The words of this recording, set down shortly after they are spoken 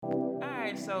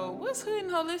right, so what's Hood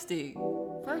and Holistic?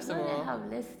 First of all,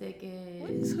 Holistic is... what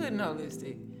is Hood and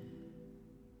Holistic?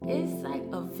 It's like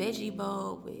a veggie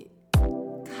bowl with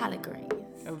collard greens.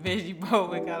 A veggie bowl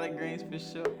with collard greens for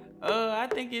sure. I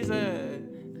think it's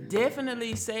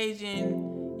definitely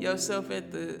saging yourself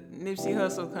at the Nipsey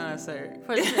Hussle concert.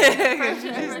 For sure.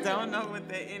 You just don't know what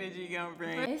that energy gonna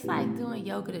bring. It's like doing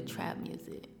yoga to trap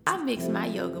music. I mix my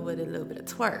yoga with a little bit of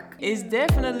twerk. It's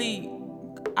definitely,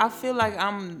 I feel like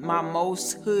I'm my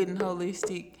most hood and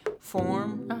holistic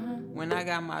form when I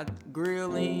got my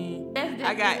grill in.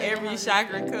 I got every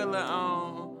chakra color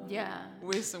on. Yeah.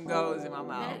 With some golds in my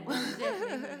mouth.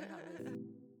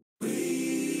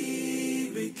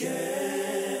 We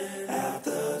began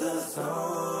after the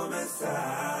summer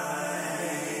side.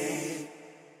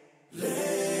 Land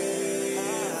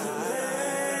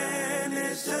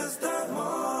is just a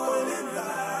morning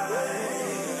light.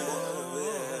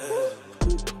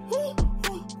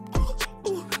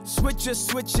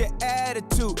 Switch your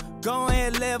attitude. Go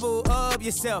ahead, level up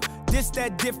yourself. This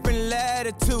that different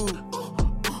latitude.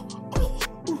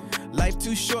 Life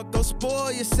too short, go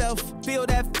spoil yourself. Feel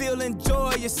that feel,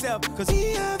 enjoy yourself. Cause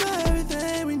we have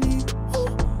everything we need.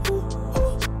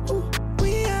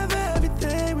 We have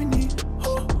everything we need.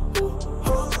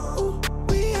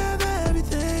 We have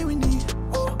everything we need.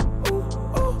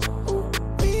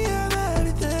 We have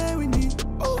everything we need.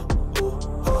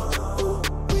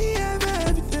 We have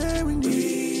everything we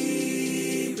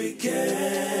need. We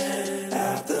began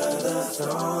after the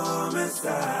storm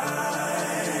inside.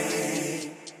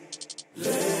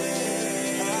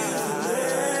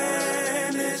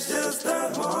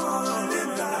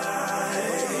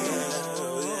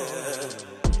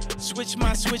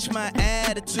 Switch my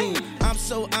attitude. I'm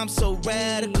so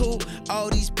radical. All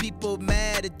these people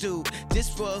mad at dude. This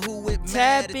for who it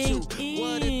matter to. What if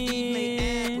he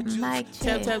may add what you Mic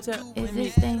check. Tap. Is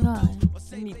this thing on?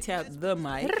 Let me tap the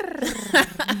mic.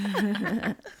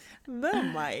 The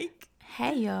mic.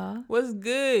 Hey, y'all. What's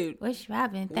good? What's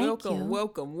rapping? Thank you.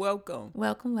 Welcome.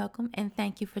 Welcome. And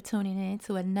thank you for tuning in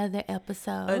to another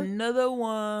episode Another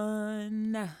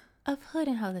one. of Hood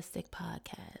and Holistic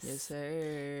Podcast. Yes,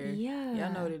 sir. Yeah.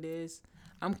 Y'all know what it is.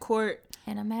 I'm Court.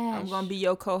 And I'm Ash. I'm going to be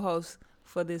your co-host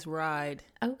for this ride.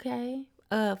 Okay.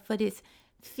 For this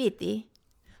 50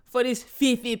 For this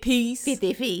 50 piece.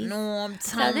 50 feet. No, I'm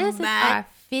So talking this is about our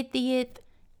 50th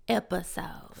episode.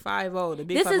 5-0. The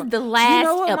big This 5-0. is the last You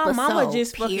know what? episode, My mama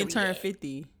just fucking period. turned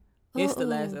 50. It's the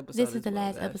last Ooh, episode. This is as the well,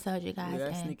 last guys. episode, you guys. We are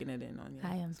and sneaking it in on you.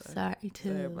 I am sorry too.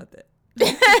 Sorry about that.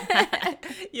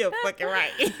 You're fucking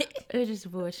right. It's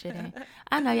just bullshitting.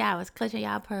 I know y'all was clutching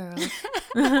y'all pearls.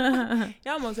 Y'all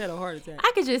almost had a heart attack.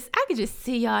 I could just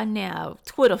see y'all now,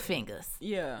 Twitter fingers.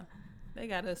 Yeah. They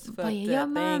got us fucked But up. your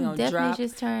mom They ain't gonna definitely drop,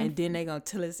 just turned- and then they gonna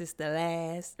tell us it's the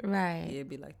last. Right. Yeah, it'd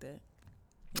be like that.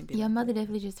 Your mother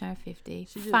definitely just turned 50.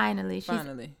 She just- Finally. She's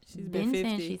been been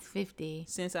saying 50. she's 50.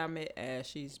 Since I met Ash,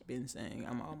 she's been saying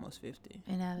I'm almost 50.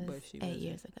 And that was But she 8 wasn't.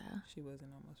 years ago. She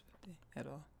wasn't almost 50 at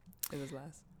all. It was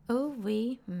last. Oh,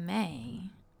 we may.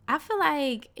 I feel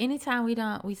like anytime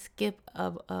we skip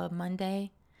a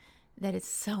Monday, that it's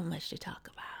so much to talk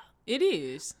about. It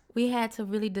is. We had to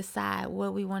really decide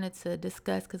what we wanted to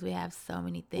discuss because we have so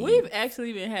many things. We've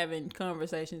actually been having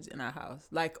conversations in our house,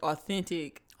 like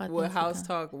authentic what house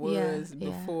talk was Yeah.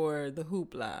 before the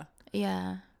hoopla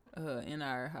Yeah. in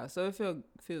our house. So it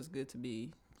feels good to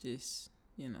be just,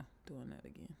 doing that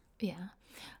again. Yeah.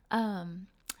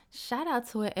 Shout out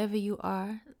to wherever you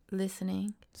are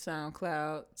listening.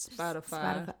 SoundCloud,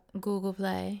 Spotify, Google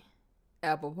Play.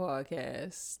 Apple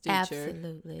Podcasts, Stitcher,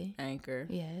 Absolutely. Anchor.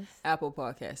 Yes. Apple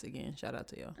Podcasts again. Shout out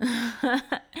to y'all.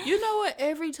 You know what?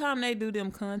 Every time they do them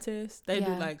contests, they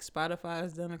do like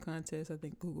Spotify's done a contest. I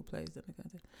think Google Play's done a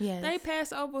contest. Yes. They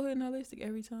pass over Hood and Holistic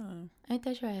every time. Ain't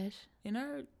that trash?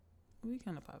 And we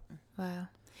kind of popping. Wow.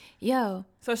 Yo.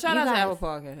 So shout out to Apple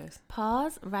Podcasts.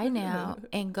 Pause right now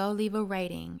and go leave a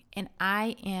rating. And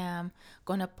I am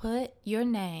going to put your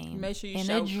name Make sure you in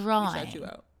shout, a drawing. shout you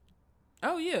out.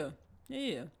 Oh, yeah.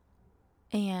 Yeah.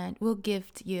 And we'll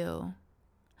gift you.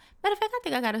 Matter of fact, I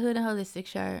think I got a Hood and Holistic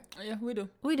shirt. Yeah, we do.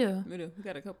 We do. We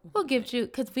got a couple. We'll gift you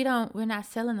because we're not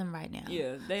selling them right now.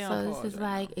 Yeah, they on So pause this is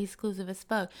right like now. exclusive as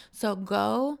fuck. So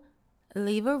go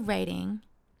leave a rating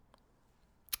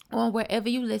on wherever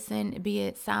you listen, be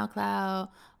it SoundCloud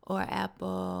or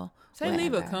Apple. Say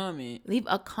leave a wherever. comment. Leave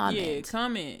a comment. Yeah,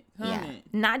 comment. Yeah.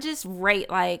 Not just rate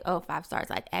like 5 stars.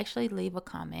 Like actually leave a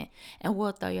comment and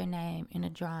we'll throw your name in a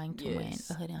drawing to win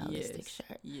a Hood and Holistic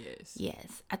shirt. Yes.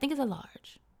 I think it's a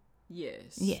large.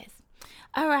 Yes.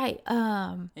 All right.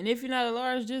 And if you're not a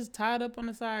large, just tie it up on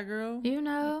the side, girl. You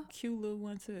know, Cute little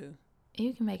one too.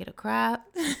 you can make it a crop.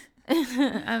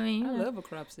 I mean, I love a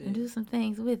crop set. Do some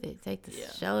things with it. Take the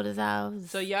shoulders off.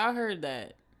 So y'all heard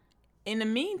that. In the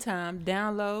meantime,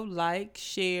 download, like,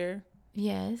 share.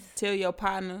 Yes. Tell your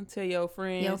partner, tell your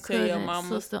friends, your cousin, tell your mama,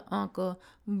 sister, uncle,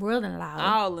 brother-in-law.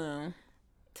 All of them.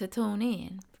 To tune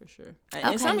in. For sure.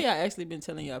 And some of y'all actually been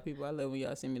telling y'all people. I love when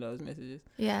y'all send me those messages.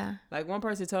 Yeah. Like one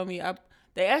person told me,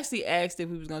 they actually asked if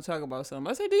we was going to talk about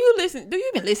something. I said, do you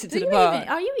even listen to the pod?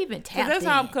 Are you even tapped in? That's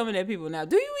how I'm coming at people now.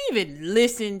 Do you even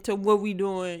listen to what we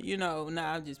doing?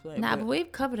 Nah, I'm just playing. But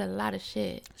we've covered a lot of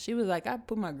shit. She was like, I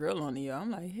put my girl on to y'all. I'm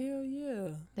like, hell yeah.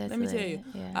 Let me tell you,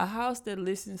 a house that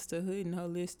listens to Hood and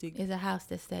Holistic is a house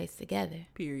that stays together.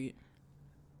 Period.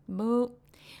 Boop.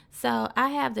 So I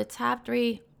have the top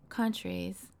 3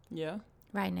 countries. Yeah.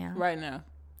 Right now.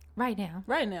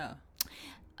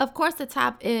 Of course, the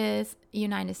top is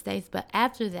United States, but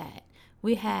after that,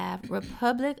 we have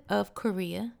Republic of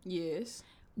Korea. Yes.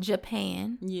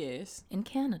 Japan. Yes. And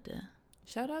Canada.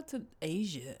 Shout out to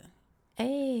Asia.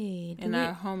 Hey. And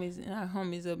our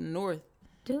homies up north.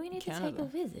 Do we need Canada. To take a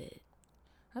visit?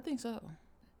 I think so.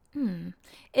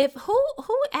 If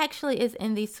who actually is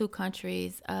in these 2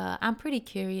 countries, I'm pretty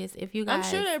curious if you guys.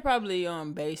 I'm sure they're probably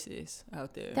on bases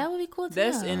out there. That would be cool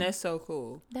to know. And that's so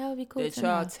cool. That would be cool that to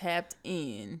y'all know. tapped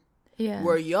in. Yeah.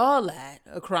 Where y'all at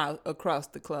across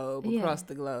the globe,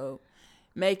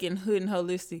 making Hood and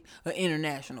Holistic an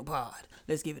international pod.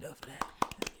 Let's give it up for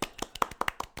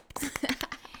that.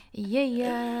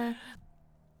 Yeah.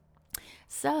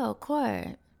 So,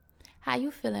 Court, how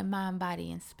you feeling mind, body,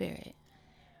 and spirit?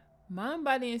 Mind,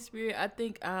 body, and spirit, I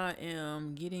think I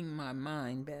am getting my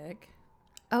mind back.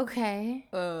 Okay.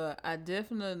 I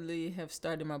definitely have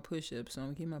started my push-ups, so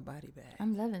I'm getting my body back.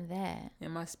 I'm loving that.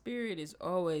 And my spirit is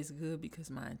always good because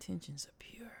my intentions are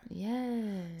pure.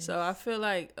 Yes. So I feel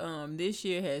like this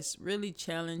year has really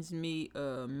challenged me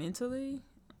mentally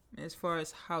as far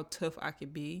as how tough I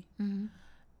could be. Mm-hmm.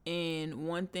 And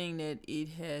one thing that it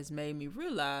has made me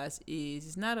realize is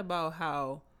it's not about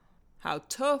how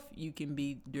tough you can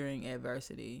be during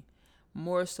adversity,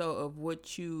 more so of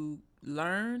what you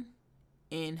learn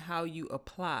and how you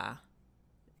apply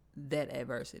that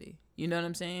adversity. You know what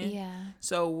I'm saying? Yeah.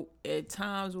 So at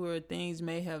times where things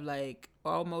may have like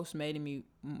almost made me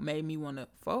want to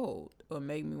fold or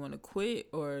make me want to quit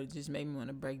or just make me want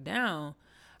to break down,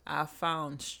 I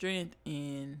found strength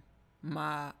in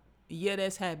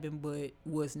that's happened, but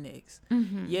what's next?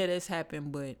 Mm-hmm. Yeah, that's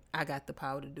happened, but I got the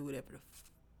power to do whatever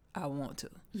I want to.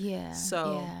 Yeah.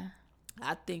 So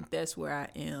I think that's where I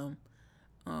am.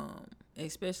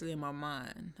 Especially in my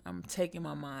mind. I'm taking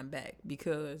my mind back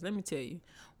because let me tell you,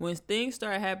 when things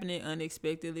start happening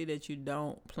unexpectedly that you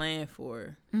don't plan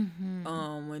for,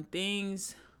 when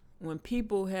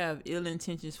people have ill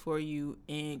intentions for you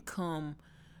and come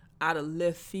out of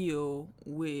left field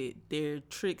with their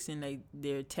tricks and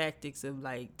their tactics of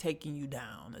like taking you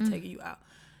down or taking you out,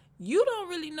 you don't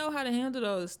really know how to handle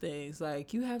those things.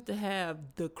 Like, you have to have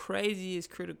the craziest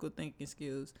critical thinking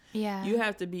skills. Yeah. You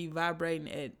have to be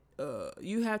vibrating at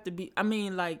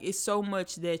it's so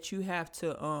much that you have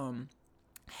to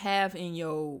have in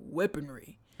your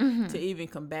weaponry to even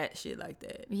combat shit like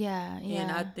that. Yeah.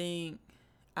 And I think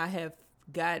I have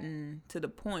gotten to the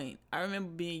point. I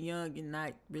remember being young and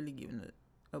not really giving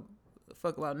a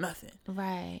fuck about nothing.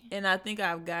 Right. And I think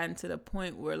I've gotten to the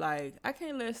point where, like, I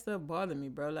can't let stuff bother me,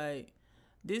 bro. Like,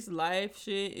 this life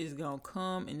shit is gonna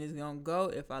come and it's gonna go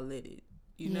if I let it.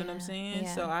 You know what I'm saying?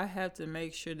 Yeah. So I have to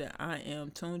make sure that I am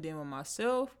tuned in with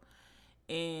myself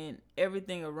and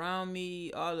everything around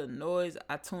me, all the noise,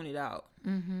 I tune it out.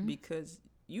 Because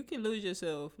you can lose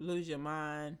yourself, lose your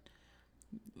mind,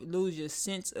 lose your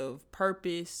sense of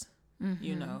purpose,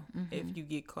 if you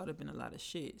get caught up in a lot of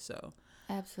shit. So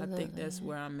absolutely. I think that's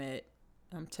where I'm at.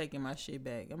 I'm taking my shit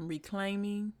back. I'm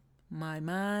reclaiming my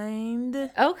mind.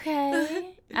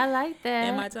 Okay. I like that.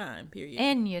 And my time, period.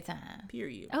 And your time.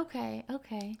 Period. Okay.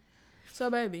 So,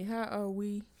 baby, how are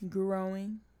we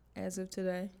growing as of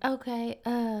today? Okay.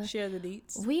 Share the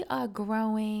deets. We are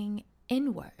growing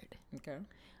inward. Okay.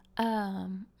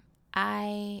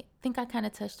 I think I kind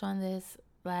of touched on this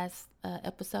last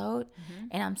episode,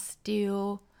 and I'm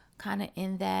still kind of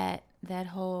in that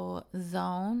whole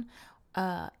zone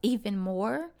even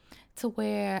more, to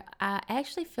where I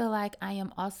actually feel like I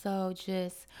am also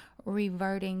just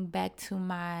reverting back to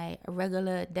my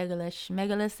regular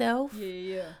schmegular self.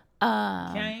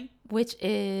 Okay. Which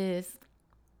is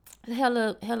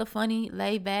hella funny,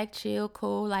 laid back, chill,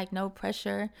 cool, like no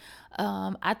pressure.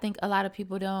 I think a lot of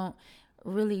people don't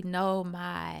really know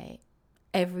my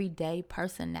everyday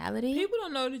personality. People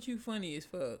don't know that you funny as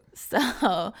fuck.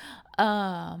 So,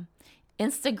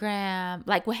 Instagram,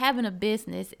 like with having a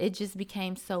business, it just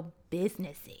became so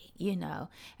businessy,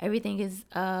 everything is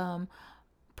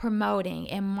promoting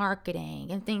and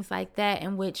marketing and things like that,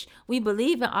 in which we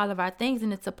believe in all of our things,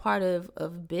 and it's a part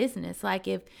of business. Like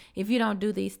if you don't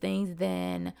do these things,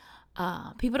 then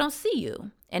people don't see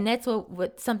you. And that's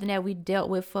what something that we dealt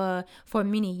with for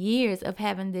many years, of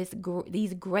having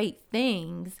these great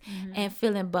things and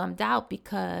feeling bummed out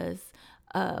because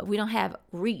we don't have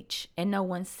reach and no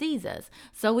one sees us.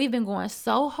 So we've been going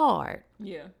so hard,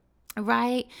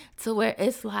 right, to where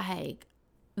it's like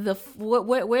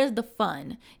where's the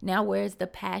fun now? Where's the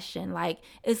passion? Like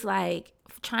it's like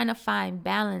trying to find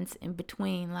balance in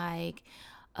between, like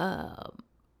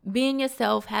being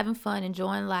yourself, having fun,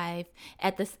 enjoying life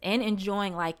and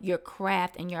enjoying like your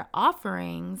craft and your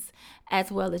offerings,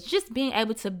 as well as just being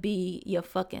able to be your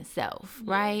fucking self,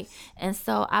 right? And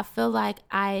so I feel like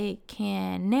I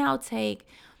can now take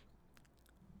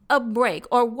a break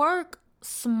or work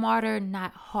smarter,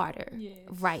 not harder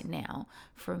right now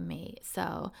for me.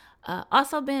 So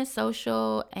also being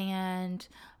social and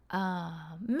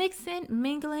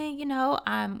mingling,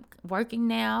 I'm working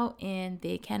now in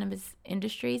the cannabis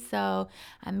industry, so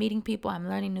I'm meeting people, I'm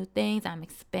learning new things, I'm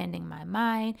expanding my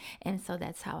mind, and so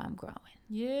that's how I'm growing.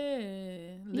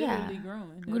 Literally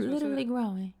growing. We're literally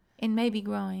growing, and maybe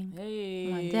growing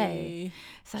one day.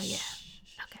 So yeah.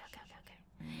 Okay.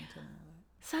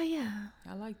 So yeah.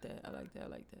 I like that.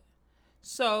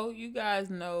 So you guys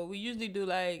know we usually do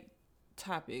like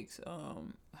topics,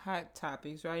 hot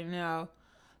topics. Right now,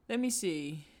 let me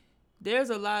see. There's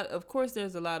a lot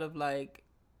of like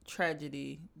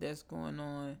tragedy that's going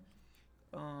on.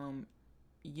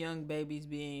 Young babies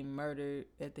being murdered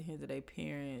at the hands of their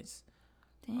parents.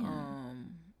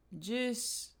 Damn.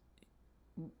 Just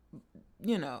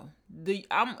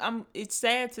it's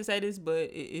sad to say this, but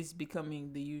it's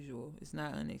becoming the usual. It's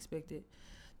not unexpected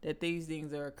that these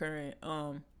things are occurring.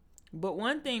 But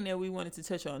one thing that we wanted to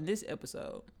touch on this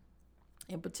episode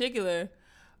in particular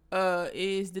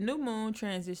is the new moon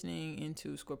transitioning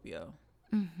into Scorpio,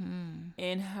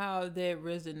 and how that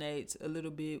resonates a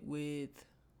little bit with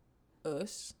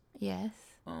us. Yes.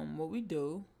 What we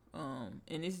do. And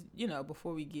it's,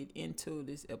 before we get into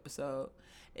this episode,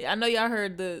 I know y'all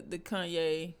heard the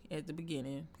Kanye at the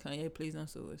beginning. Kanye, please don't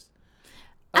sue us.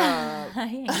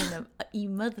 You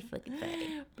motherfucking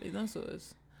thing. Please don't sue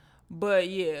us. But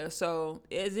yeah, so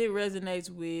as it resonates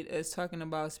with us talking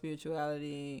about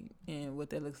spirituality and what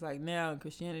that looks like now and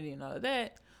Christianity and all of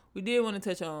that, we did want to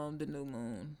touch on the new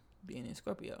moon being in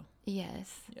Scorpio.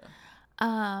 Yes.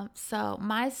 Yeah. So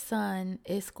my sun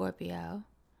is Scorpio,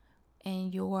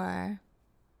 and your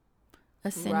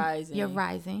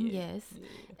rising, yes,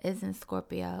 is in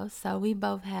Scorpio. So we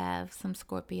both have some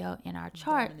Scorpio in our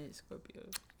chart. Dominant Scorpio.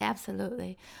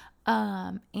 Absolutely.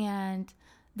 And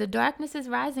the darkness is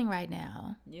rising right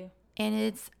now. Yeah. And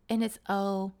it's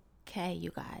okay,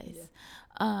 you guys.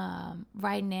 Yeah.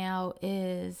 Right now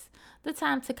is the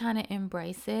time to kind of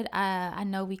embrace it. I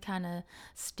know we kind of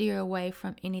steer away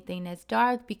from anything that's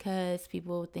dark because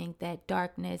people think that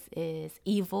darkness is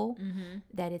evil,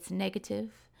 that it's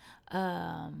negative.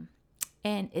 And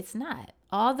it's not.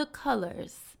 All the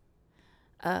colors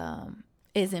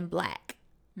is in black.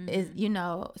 Is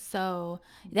so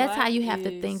that's how you have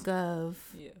to think of.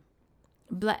 Yeah.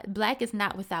 Black is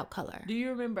not without color. Do you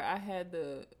remember I had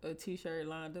a t-shirt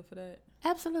lined up for that?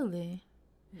 Absolutely.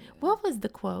 Yeah. What was the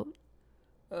quote?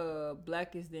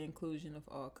 Black is the inclusion of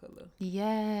all color.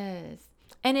 Yes.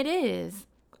 And it is.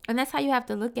 And that's how you have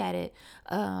to look at it.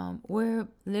 We're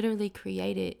literally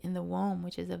created in the womb,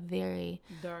 which is a very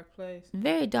dark place.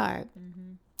 Very dark.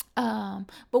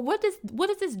 But what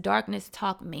does this darkness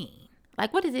talk mean?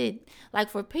 Like, what is it like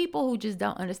for people who just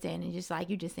don't understand and just like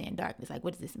you just saying darkness? Like,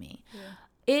 what does this mean? Yeah.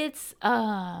 It's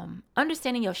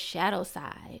understanding your shadow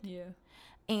side. Yeah.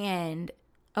 And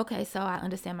okay, so I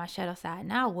understand my shadow side.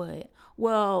 Now what?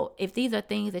 Well, if these are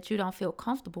things that you don't feel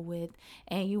comfortable with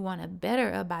and you want to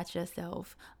better about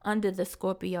yourself, under the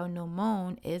Scorpio new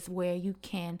moon is where you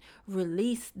can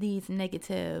release these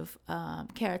negative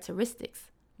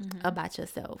characteristics about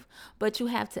yourself. But you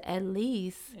have to at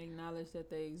least acknowledge that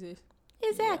they exist.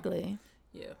 Exactly.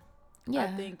 Yeah. I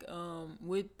think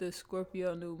with the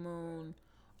Scorpio new moon,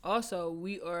 also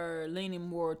we are leaning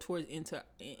more towards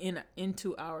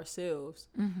into ourselves.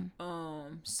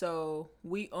 So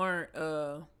we aren't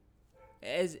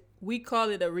as we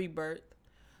call it a rebirth,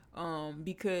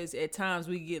 because at times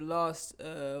we get lost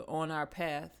on our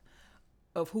path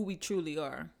of who we truly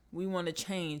are. We want to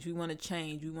change. We want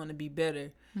to be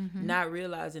better, not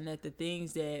realizing that the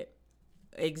things that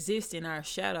exist in our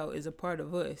shadow is a part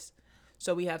of us.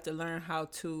 So we have to learn how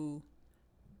to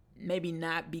maybe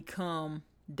not become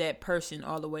that person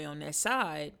all the way on that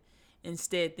side.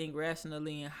 Instead, think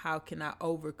rationally and how can I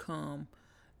overcome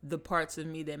the parts of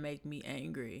me that make me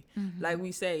angry. Like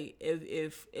we say,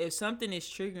 if something is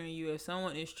triggering you, if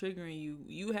someone is triggering you,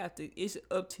 you have to, it's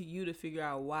up to you to figure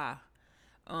out why.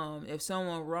 If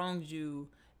someone wrongs you,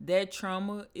 that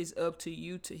trauma is up to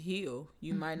you to heal.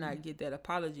 You might not get that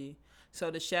apology.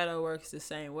 So the shadow works the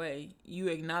same way. You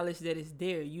acknowledge that it's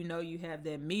there. You know you have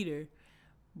that meter,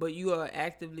 but you are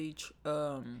actively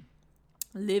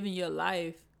living your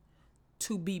life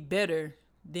to be better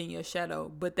than your shadow,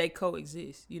 but they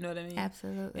coexist. You know what I mean?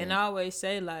 Absolutely. And I always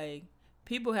say, like,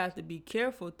 people have to be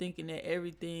careful thinking that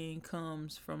everything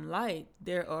comes from light.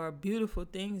 There are beautiful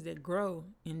things that grow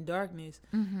in darkness.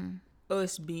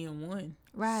 Us being one.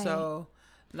 Right. So,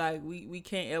 like, we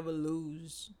can't ever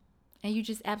lose. And you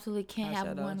just absolutely can't have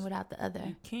shadows. One without the other.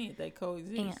 You can't. They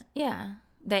coexist. And, yeah.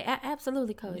 They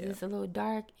absolutely coexist. Yeah. It's a little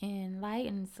dark and light,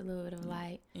 and it's a little bit of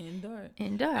light and dark.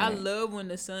 And dark. I love when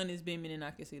the sun is beaming and I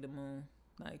can see the moon.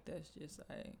 Like, that's just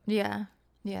like... Yeah.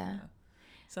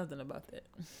 Something about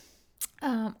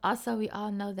that. Also, we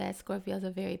all know that Scorpios are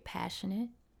very passionate,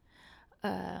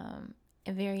 and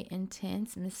very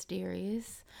intense,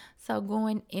 mysterious. So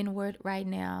going inward right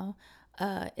now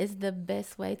is the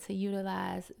best way to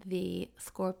utilize the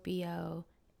Scorpio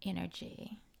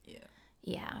energy.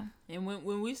 Yeah. And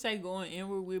when we say going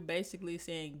inward, we're basically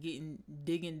saying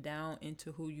digging down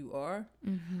into who you are.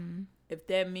 If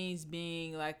that means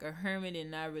being like a hermit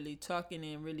and not really talking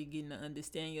and really getting to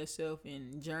understand yourself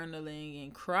and journaling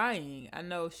and crying. I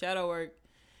know shadow work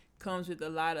comes with a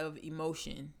lot of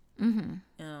emotion. And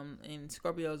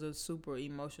Scorpios are super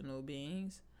emotional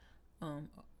beings.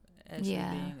 As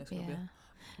being a Scorpio.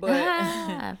 But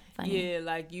yeah,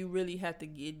 like you really have to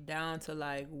get down to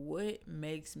like what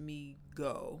makes me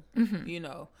go. You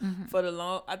know, for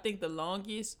I think the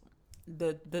longest,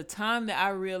 the time that I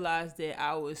realized that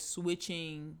I was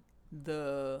switching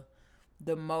the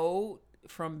mode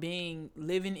from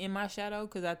living in my shadow,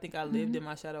 because I think I lived in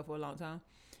my shadow for a long time,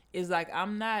 is like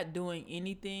I'm not doing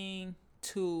anything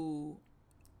to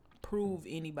prove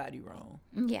anybody wrong.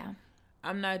 Yeah.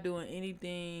 I'm not doing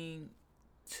anything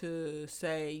to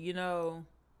say, you know,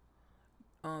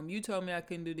 you told me I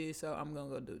couldn't do this, so I'm gonna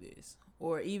go do this.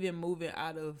 Or even moving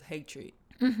out of hatred.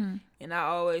 And I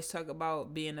always talk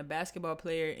about being a basketball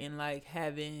player and like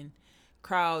having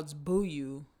crowds boo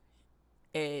you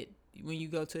when you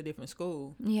go to a different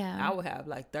school. Yeah. I would have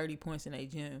like 30 points in a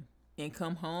gym and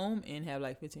come home and have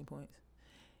like 15 points.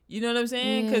 You know what I'm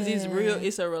saying? Because it's real.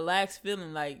 It's a relaxed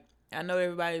feeling. Like, I know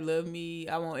everybody love me.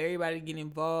 I want everybody to get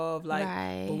involved. Like,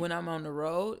 but when I'm on the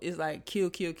road, it's like kill,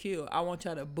 kill, kill. I want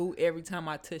y'all to boo every time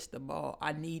I touch the ball.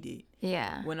 I need it.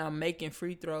 Yeah. When I'm making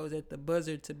free throws at the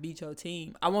buzzer to beat your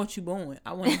team, I want you booing.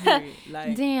 I want to hear it.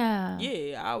 Like, damn.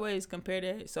 Yeah, I always compare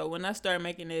that. So when I start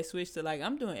making that switch to like,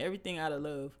 I'm doing everything out of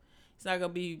love. It's not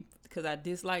gonna be because I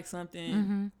dislike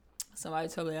something. Somebody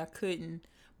told me I couldn't.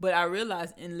 But I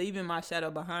realized in leaving my shadow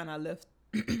behind, I left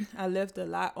a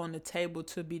lot on the table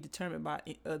to be determined by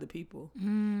other people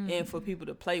and for people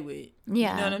to play with.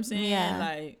 Yeah. You know what I'm saying? Yeah.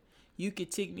 Like, you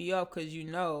could tick me off because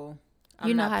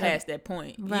I'm not past that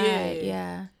point. Right,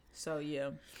 yeah. So, yeah.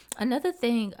 Another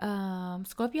thing,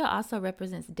 Scorpio also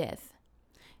represents death.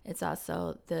 It's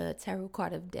also the tarot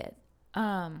card of death.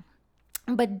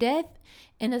 But death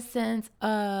in a sense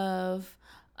of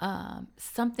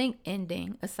something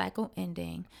ending, a cycle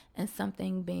ending, and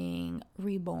something being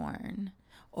reborn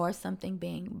or something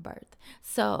being birthed.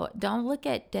 So don't look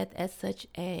at death as such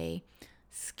a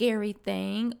scary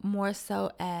thing, more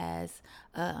so as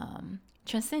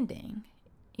transcending,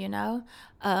 you know?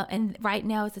 And right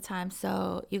now is the time.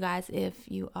 So you guys, if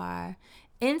you are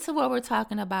into what we're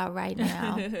talking about right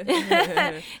now,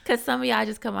 because some of y'all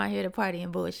just come out here to party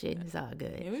and bullshit, and it's all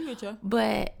good. Yeah, we with y'all.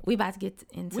 But we about to get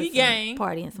into some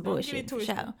party and some bullshit for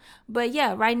sure. But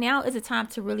yeah, right now is a time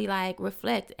to really like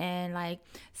reflect and like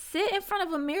sit in front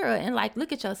of a mirror and like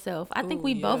look at yourself. I think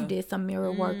we both did some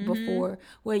mirror work before,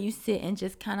 where you sit and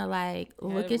just kind of like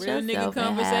look at yourself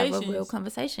and have a real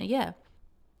conversation. Yeah.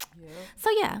 So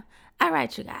yeah, all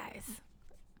right, you guys.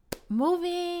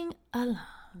 Moving along.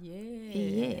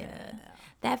 Yeah,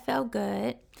 that felt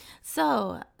good.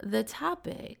 So the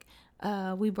topic,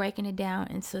 we breaking it down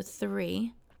into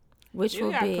 3, which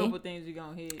will be a couple things we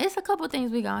gonna hit. It's a couple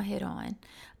things we gonna hit on,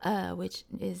 which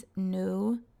is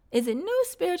new. Is it new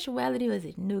spirituality or is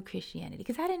it new Christianity?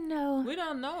 Because I didn't know. We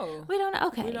don't know.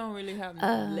 Okay. We don't really have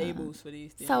labels for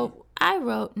these things. So I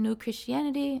wrote new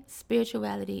Christianity,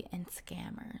 spirituality, and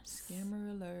scammers.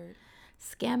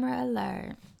 Scammer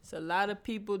alert. It's a lot of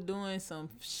people doing some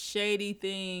shady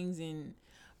things,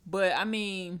 but I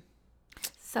mean,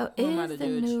 So is the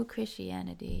new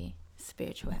Christianity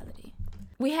spirituality?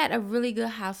 We had a really good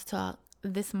house talk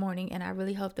this morning, and I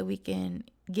really hope that we can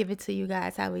give it to you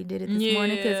guys how we did it this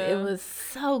morning, because it was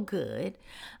so good.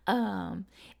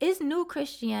 Is new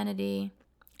Christianity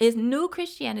the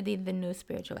new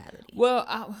spirituality?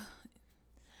 Well,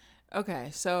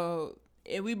 okay, so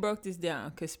if we broke this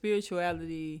down, because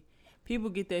spirituality, people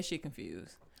get that shit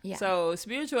confused. Yeah. So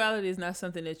spirituality is not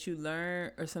something that you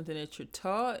learn or something that you're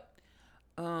taught.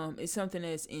 It's something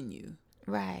that's in you.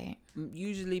 Right.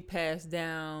 Usually passed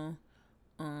down.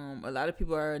 A lot of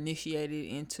people are initiated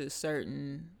into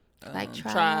certain like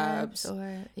tribes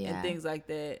and things like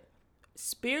that.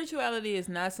 Spirituality is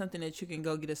not something that you can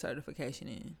go get a certification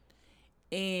in.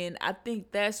 And I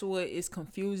think that's what is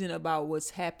confusing about what's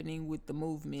happening with the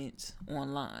movements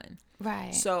online.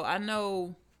 Right. So I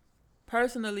know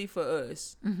personally for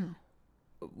us,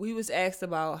 we was asked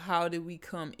about how did we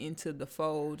come into the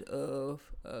fold of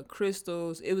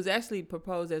crystals. It was actually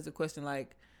proposed as a question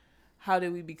like, how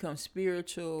did we become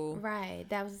spiritual? Right.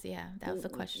 That was the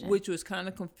question. Which was kind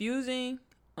of confusing,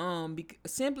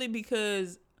 simply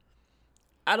because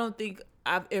I don't think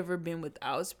I've ever been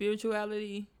without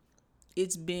spirituality.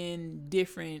 It's been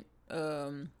different.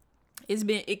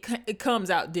 It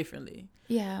comes out differently.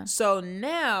 Yeah. So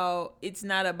now it's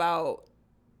not about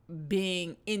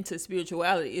being into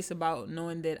spirituality. It's about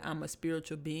knowing that I'm a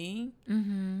spiritual being,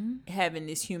 having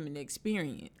this human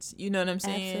experience. You know what I'm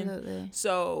saying? Absolutely.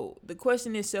 So the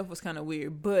question itself was kind of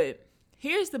weird, but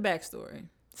here's the backstory.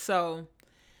 So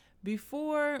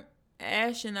before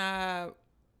Ash and I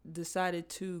decided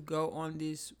to go on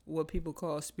this, what people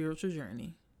call spiritual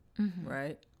journey,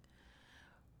 right?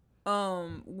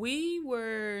 We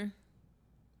were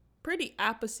pretty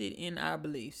opposite in our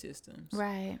belief systems.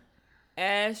 Right.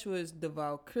 Ash was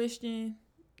devout Christian.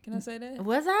 Can I say that?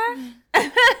 Was I?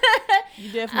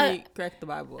 You definitely cracked the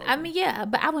Bible open. I mean, yeah,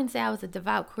 but I wouldn't say I was a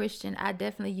devout Christian. I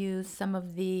definitely used some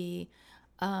of the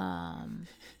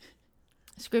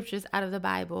scriptures out of the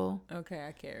Bible. Okay,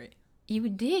 I carried. You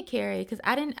did carry, because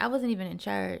I wasn't even in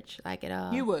church, like, at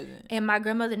all. You wasn't. And my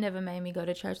grandmother never made me go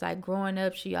to church. Like, growing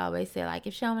up, she always said, like,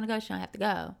 if she don't want to go, she don't have to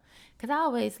go. Because I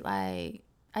always, like,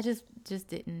 I just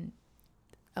didn't.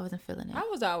 I wasn't feeling it. I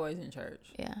was always in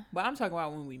church. Yeah. But I'm talking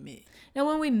about when we met. Now,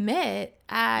 when we met,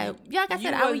 like I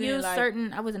said, I would use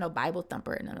I wasn't a Bible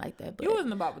thumper or nothing like that. But you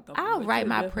wasn't a Bible thumper. I'll write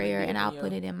my prayer and I'll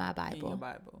put it in my Bible. In your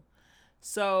Bible.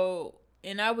 So,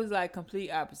 and I was like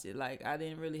complete opposite. Like, I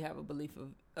didn't really have a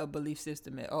belief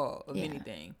system at all of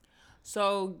anything.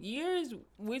 So,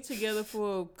 we're together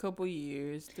for a couple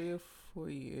years, 3 or 4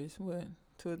 years. What?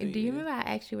 2 or 3 years. Do you remember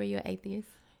I asked you were you an atheist?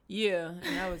 Yeah.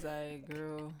 And I was like,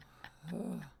 girl...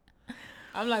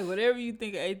 I'm like, whatever you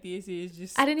think an atheist is,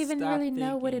 just I didn't even really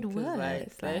know what it was.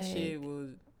 Like, that shit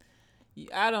was...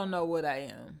 I don't know what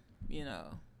I am. You know,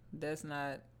 that's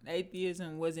not...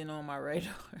 Atheism wasn't on my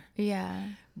radar. Yeah.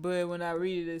 But when I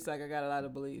read it, it's like I got a lot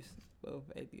of beliefs of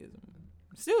atheism.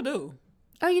 Still do.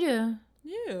 Oh, you do?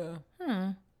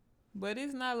 Yeah. But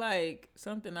it's not like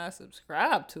something I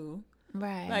subscribe to.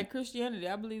 Right. Like Christianity,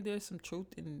 I believe there's some truth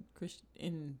in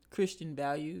Christian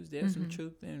values. There's some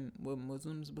truth in what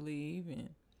Muslims believe, and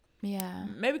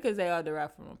maybe because they all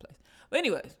derive from one place. But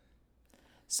anyways,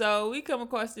 so we come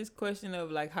across this question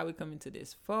of like how we come into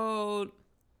this fold,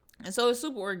 and so it's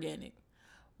super organic.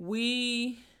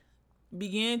 We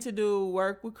began to do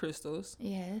work with crystals.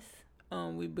 Yes.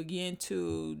 We began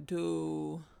to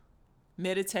do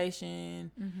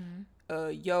meditation,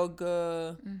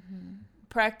 yoga.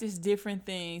 Practice different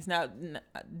things. Now,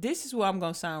 this is where I'm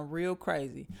going to sound real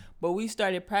crazy, but we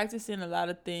started practicing a lot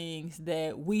of things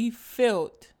that we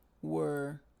felt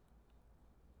were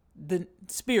the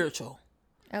spiritual.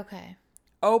 Okay.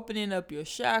 Opening up your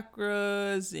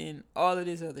chakras and all of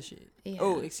this other shit. Yeah.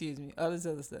 Oh, excuse me. All this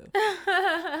other stuff.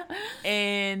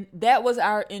 And that was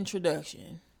our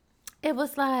introduction. It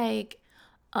was like,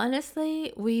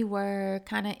 honestly, we were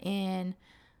kind of in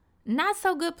not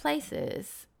so good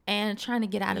places. And trying to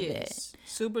get out of it.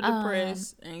 Super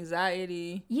depressed,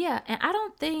 anxiety. Yeah, and I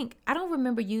don't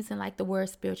remember using like the word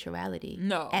spirituality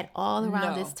at all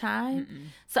around this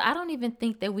time. So I don't even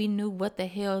think that we knew what the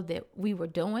hell that we were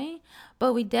doing,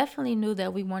 but we definitely knew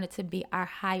that we wanted to be our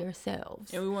higher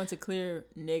selves. And we wanted to clear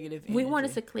negative energy. We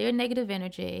wanted to clear negative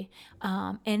energy.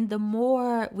 And the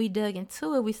more we dug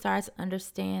into it, we started to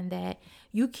understand that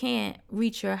you can't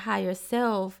reach your higher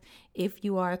self if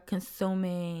you are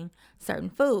consuming certain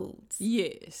foods.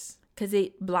 Yes. Because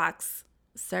it blocks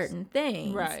certain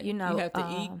things. Right. You know, you have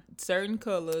to eat certain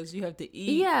colors. You have to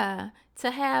eat. Yeah.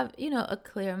 To have, a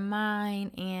clear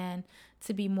mind and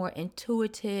to be more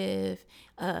intuitive.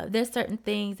 There's certain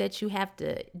things that you have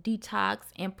to detox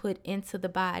and put into the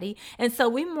body. And so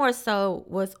we more so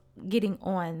was getting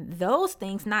on those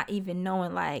things, not even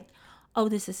knowing like, oh,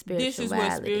 this is spirituality. This is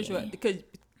what spirituality, because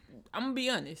I'm going to be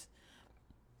honest.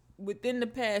 Within the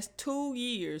past 2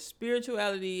 years,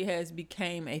 spirituality has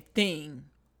become a thing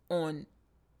on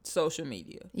social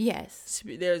media. Yes.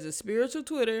 There's a spiritual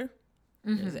Twitter.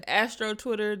 There's an astro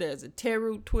Twitter. There's a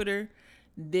tarot Twitter.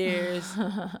 There's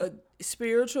a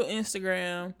spiritual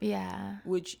Instagram. Yeah.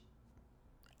 Which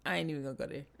I ain't even gonna go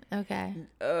there. Okay.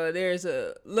 There's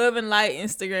a love and light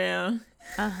Instagram.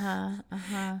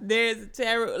 There's a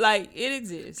tarot. Like, it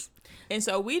exists. And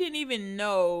so we didn't even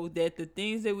know that the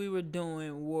things that we were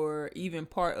doing were even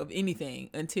part of anything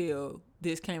until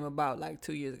this came about like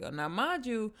 2 years ago. Now, mind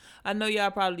you, I know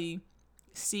y'all probably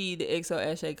see the XO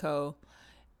Ashay Code.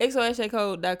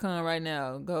 XOAshaycode.com right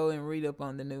now. Go and read up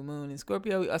on the new moon in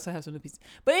Scorpio. We also have some new pieces.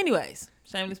 But anyways,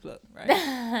 shameless plug, right?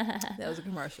 That was a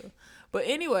commercial. But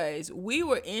anyways, we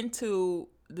were into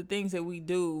the things that we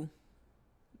do.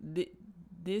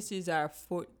 This is our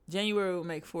January will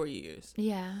make 4 years.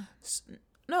 Yeah.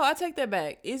 No, I take that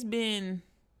back. It's been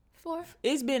 4.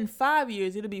 It's been 5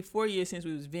 years. It'll be 4 years since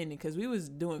we was vending, because we was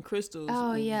doing crystals.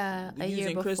 Oh yeah, a year before.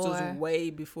 Using crystals way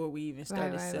before we even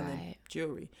started selling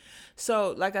jewelry.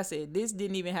 So, like I said, this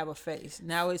didn't even have a face.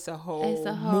 Now it's a whole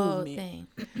movement.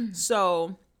 Thing.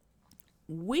 So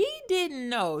we didn't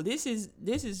know. This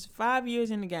is 5 years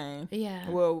in the game. Yeah.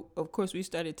 Well, of course, we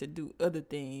started to do other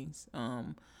things.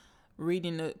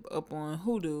 Reading up on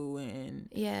hoodoo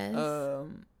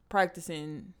and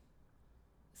practicing.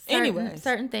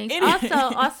 Certain things.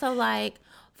 Also, like,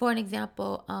 for an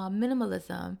example,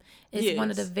 minimalism is one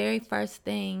of the very first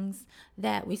things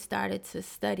that we started to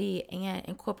study and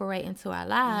incorporate into our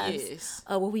lives. Yes.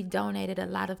 Where we donated a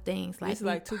lot of things. Like, it's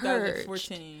like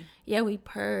 2014. Yeah, we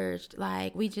purged.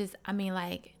 Like, we just,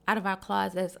 like, out of our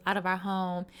closets, out of our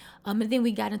home. And then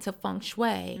we got into feng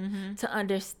shui to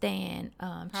understand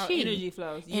how chi energy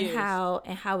flows. And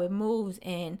how it moves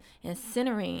and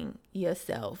centering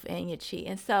yourself and your chi.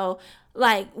 And so,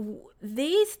 like,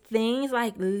 these things,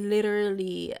 like,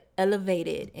 literally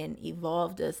elevated and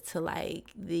evolved us to, like,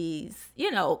 these,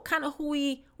 kind of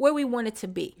where we wanted to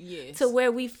be. Yes. To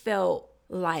where we felt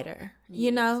lighter,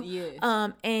 Yes.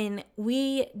 And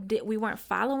we weren't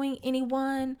following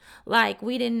anyone. Like,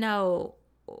 we didn't know.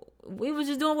 We was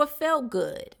just doing what felt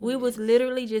good. We was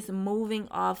literally just moving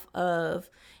off of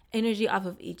energy, off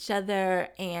of each other,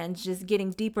 and just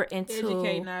getting deeper into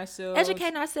educating ourselves,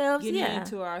 getting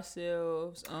into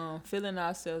ourselves, filling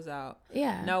ourselves out.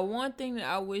 Yeah. Now, one thing that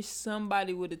I wish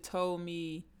somebody would have told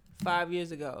me 5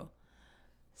 years ago: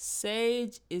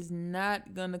 sage is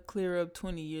not gonna clear up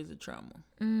 20 years of trauma.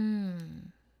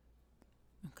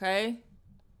 Okay?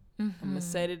 I'm gonna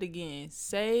say it again.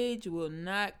 Sage will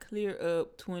not clear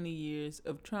up 20 years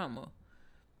of trauma.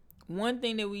 One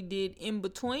thing that we did in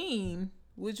between,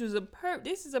 which was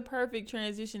this is a perfect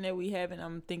transition that we have, and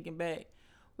I'm thinking back.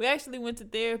 We actually went to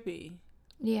therapy.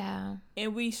 Yeah.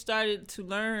 And we started to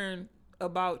learn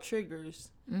about triggers.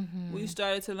 We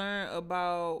started to learn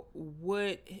about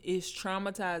what is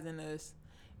traumatizing us,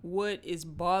 what is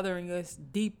bothering us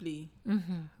deeply.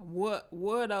 Where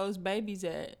are those babies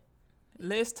at?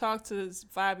 Let's talk to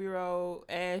 5-year-old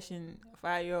Ash and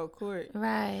 5-year-old Court.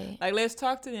 Right. Like, let's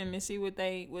talk to them and see what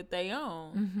they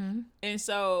own. And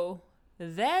so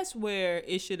that's where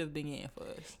it should have began for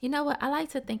us. You know what? I like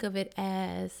to think of it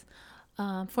as,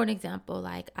 for an example,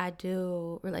 like, I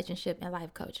do relationship and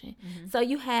life coaching. So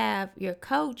you have your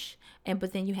coach,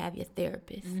 but then you have your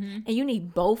therapist, and you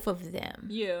need both of them.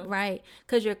 Yeah. Right?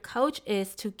 Because your coach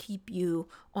is to keep you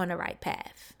on the right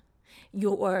path.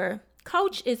 Your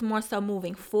coach is more so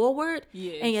moving forward,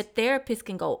 and your therapist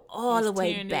can go all the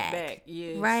way back.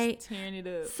 Yes. Right? Tearing it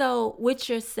up. So with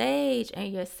your sage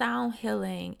and your sound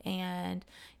healing and,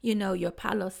 your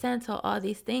Palo Santo, all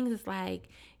these things, it's like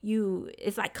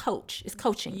it's like it's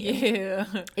coaching you. Yeah.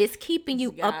 It's keeping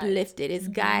you uplifted. It's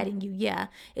guiding you. Yeah.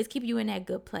 It's keeping you in that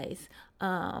good place.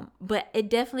 But it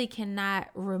definitely cannot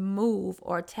remove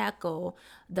or tackle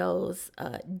those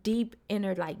deep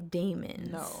inner, like,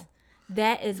 demons. No.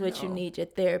 That is what you need your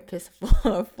therapist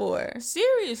for.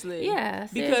 Seriously. Yeah,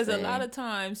 seriously. Because a lot of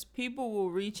times people will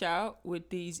reach out with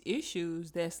these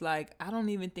issues that's like, I don't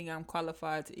even think I'm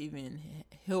qualified to even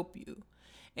help you.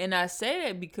 And I say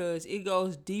that because it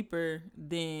goes deeper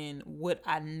than what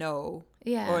I know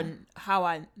or how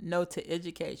I know to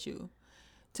educate you,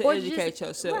 to educate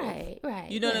yourself. Right.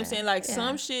 You know what I'm saying? Like,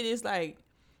 some shit is like,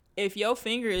 if your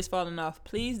finger is falling off,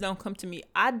 please don't come to me.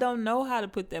 I don't know how to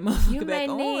put that motherfucker back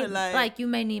on. Like you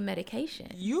may need medication.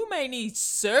 You may need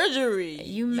surgery.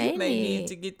 You may need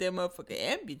to get that motherfucker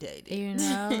amputated. You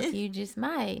know, you just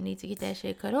might need to get that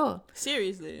shit cut off.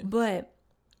 Seriously. But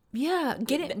yeah,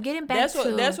 getting back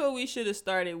to that's what we should have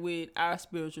started with our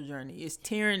spiritual journey, is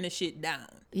tearing the shit down.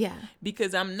 Yeah.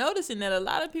 Because I'm noticing that a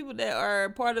lot of people that are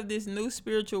part of this new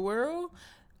spiritual world,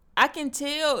 I can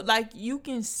tell, like, you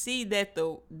can see that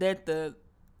the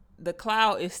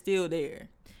cloud is still there.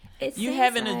 You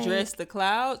haven't addressed the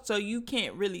cloud, so you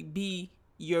can't really be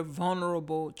your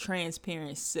vulnerable,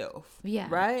 transparent self. Yeah.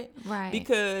 Right? Right.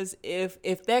 Because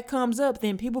if that comes up,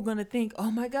 then people are gonna think,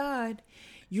 oh my God,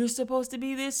 you're supposed to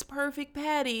be this perfect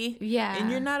Patty. Yeah.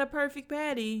 And you're not a perfect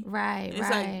Patty. Right. And it's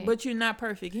like, but you're not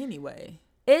perfect anyway.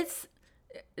 It's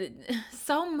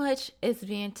so much is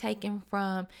being taken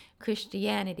from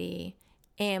Christianity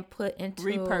and put into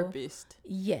repurposed.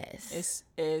 Yes.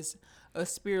 As a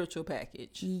spiritual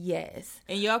package. Yes.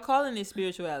 And y'all calling it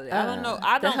spirituality. I don't know.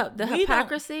 The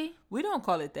hypocrisy. We don't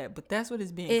call it that, but that's what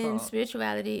it's being called. And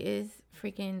spirituality is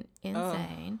freaking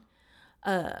insane.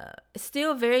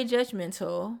 Still very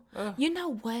judgmental. You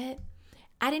know what?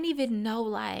 I didn't even know,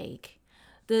 like,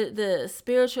 the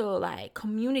spiritual, like,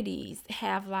 communities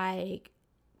have, like,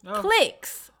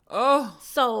 cliques.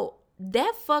 So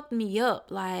that fucked me up.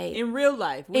 Like, in real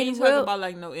life. We ain't talking about,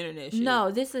 like, no internet shit.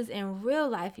 No, this is in real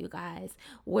life, you guys,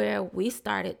 where we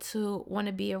started to want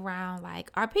to be around,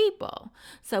 like, our people.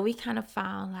 So we kind of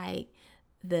found, like,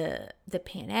 the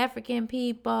Pan-African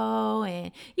people,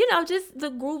 and, you know, just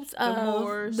the groups of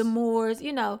the Moors,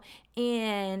 you know.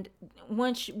 And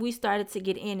once we started to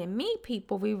get in and meet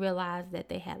people, we realized that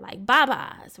they had, like,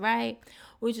 babas, right?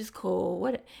 Which is cool.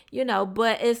 What, you know,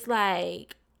 but it's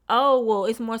like, oh, well,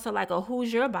 it's more so like a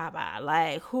who's your baba?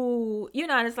 Like, who, you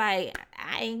know, and it's like,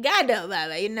 I ain't got no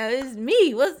baba, you know, it's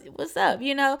me. What's up,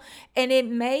 you know? And it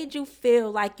made you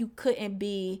feel like you couldn't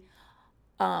be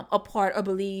a part or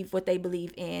believe what they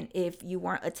believe in if you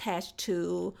weren't attached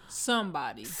to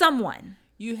someone.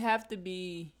 You have to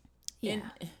be. Yeah. And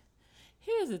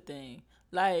here's the thing,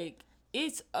 like,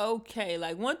 it's okay.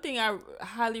 Like, one thing I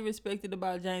highly respected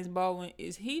about James Baldwin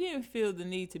is he didn't feel the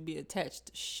need to be attached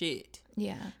to shit.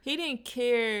 Yeah. He didn't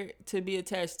care to be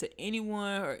attached to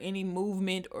anyone or any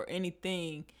movement or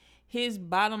anything. His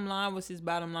bottom line was his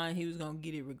bottom line. He was going to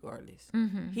get it regardless.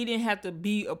 Mm-hmm. He didn't have to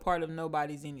be a part of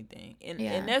nobody's anything.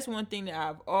 And that's one thing that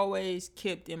I've always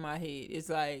kept in my head. It's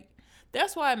like,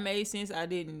 that's why it made sense I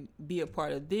didn't be a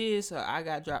part of this, or I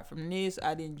got dropped from this,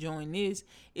 I didn't join this,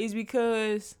 is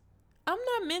because I'm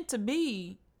not meant to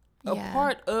be a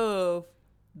part of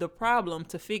the problem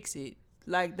to fix it.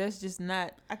 Like, that's just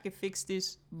not, I can fix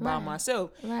this by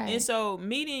myself. Right. And so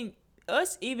meeting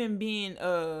us, even being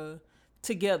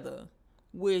together,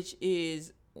 which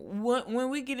is when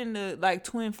we get into, like,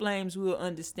 twin flames, we'll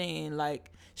understand,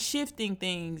 like, shifting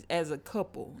things as a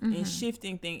couple and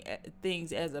shifting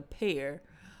things as a pair.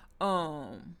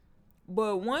 But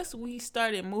once we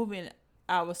started moving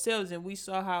ourselves and we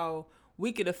saw how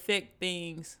we could affect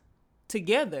things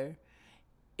together,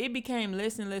 it became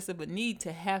less and less of a need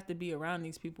to have to be around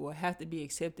these people or have to be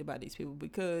accepted by these people,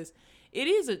 because it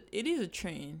is a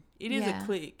trend. It is a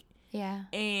clique. Yeah.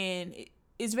 And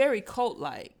it's very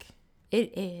cult-like.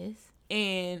 It is.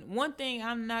 And one thing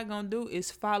I'm not going to do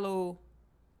is follow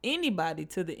anybody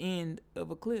to the end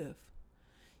of a cliff.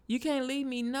 You can't lead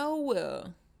me nowhere.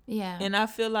 Yeah. And I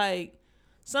feel like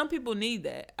some people need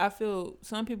that. I feel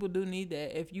some people do need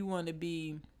that if you want to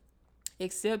be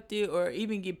accepted or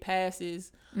even get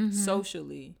passes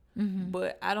socially. Mm-hmm.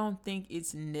 But I don't think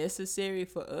it's necessary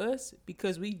for us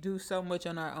because we do so much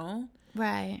on our own.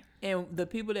 Right. And the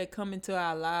people that come into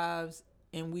our lives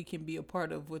and we can be a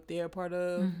part of what they're a part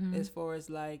of, as far as,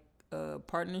 like,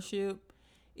 partnership,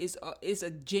 it's a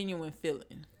genuine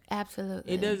feeling.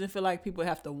 Absolutely. It doesn't feel like people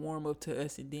have to warm up to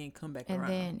us and then come back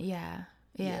around. And then,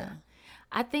 yeah.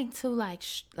 I think, too, like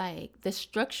the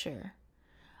structure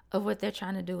of what they're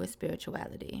trying to do with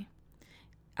spirituality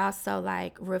also,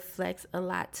 like, reflects a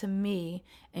lot to me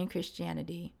in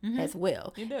Christianity as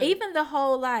well. Even the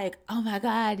whole, like, oh my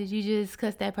God, did you just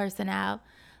cuss that person out?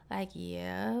 Like,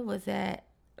 yeah, was that,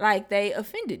 like, they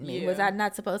offended me? Yeah. Was I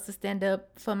not supposed to stand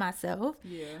up for myself?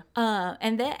 Yeah.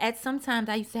 And that at sometimes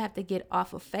I used to have to get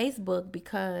off of Facebook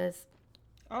because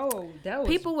that was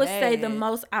people would say the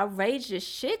most outrageous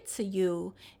shit to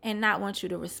you and not want you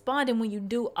to respond. And when you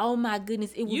do, oh my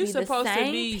goodness, it would be the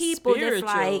same people that's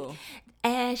like,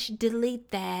 Ash,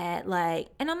 delete that. Like,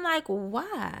 and I'm like,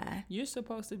 why? You're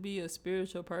supposed to be a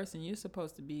spiritual person. You're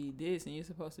supposed to be this and you're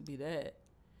supposed to be that.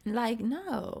 Like,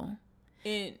 no.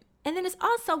 And And then it's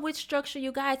also with structure,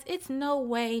 you guys. It's no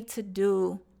way to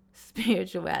do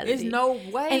spirituality. It's no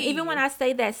way. And even when I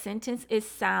say that sentence, it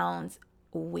sounds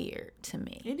weird to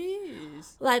me. It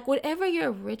is. Like, whatever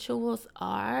your rituals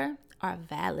are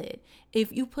valid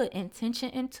if you put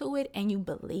intention into it and you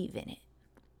believe in it.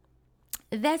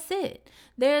 That's it.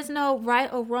 There's no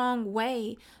right or wrong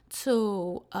way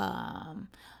to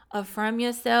affirm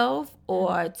yourself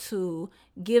or to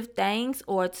give thanks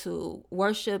or to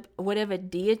worship whatever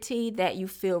deity that you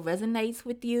feel resonates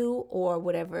with you, or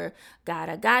whatever god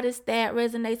or goddess that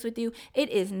resonates with you. It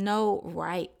is no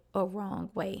right or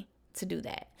wrong way to do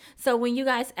that. So when you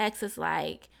guys ask us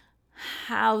like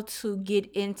how to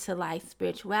get into like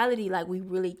spirituality, like we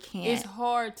really can't. It's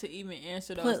hard to even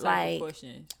answer those type of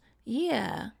questions.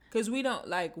 Yeah, because we don't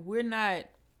like we're not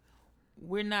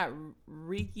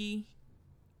Reiki,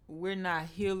 we're not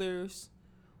healers,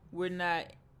 we're not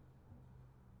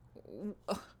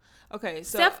okay.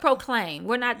 So self-proclaimed.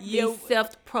 We're not these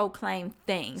self-proclaimed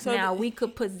things. So now we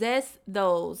could possess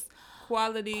those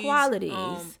qualities.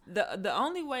 The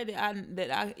only way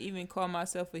that I even call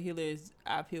myself a healer is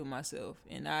I've healed myself,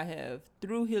 and I have,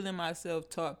 through healing myself,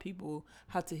 taught people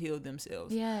how to heal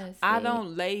themselves. Yes, I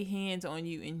don't lay hands on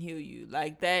you and heal you.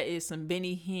 Like, that is some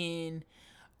Benny Hinn.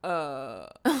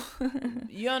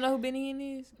 You don't know who Benny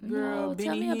Hinn is, girl? No, Benny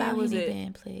tell me Hinn about Henny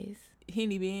Ben, please.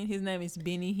 Henny Ben. His name is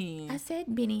Benny Hinn. I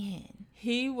said Benny Hinn.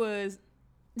 He was.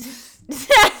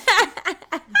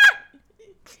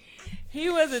 He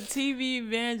was a TV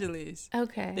evangelist.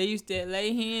 Okay. They used to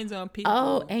lay hands on people.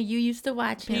 Oh, and you used to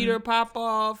watch Peter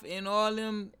Popoff and all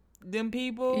them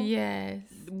people. Yes.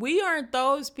 We aren't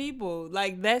those people.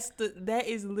 Like, that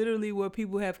is literally what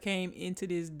people have came into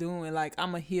this doing. Like,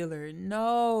 I'm a healer.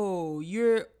 No,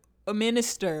 you're a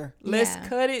minister. Let's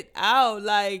cut it out.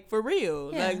 Like, for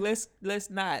real. Yeah. Like, let's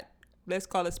not. Let's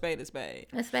call a spade a spade.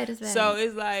 A spade a spade. So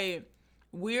it's like,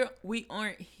 we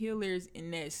aren't healers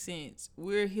in that sense.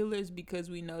 We're healers because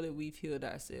we know that we've healed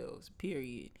ourselves,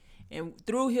 period. And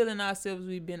through healing ourselves,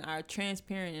 we've been our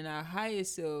transparent and our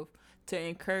highest self to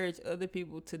encourage other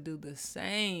people to do the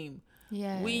same.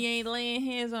 Yes. We ain't laying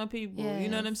hands on people. Yes. You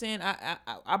know what I'm saying?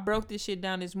 I broke this shit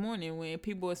down this morning when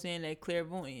people were saying that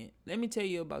clairvoyant. Let me tell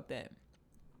you about that.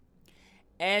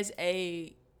 As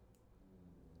a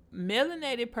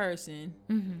melanated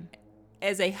person,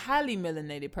 as a highly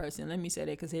melanated person, let me say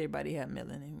that because everybody have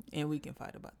melanin and we can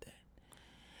fight about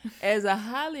that. As a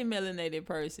highly melanated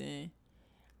person,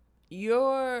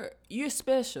 you're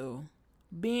special.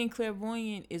 Being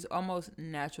clairvoyant is almost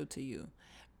natural to you.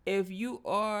 If you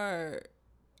are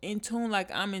in tune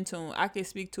like I'm in tune, I can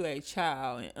speak to a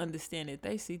child and understand that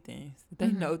they see things,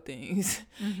 they know things.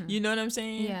 You know what I'm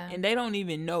saying? Yeah. And they don't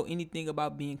even know anything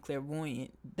about being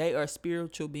clairvoyant. They are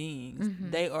spiritual beings.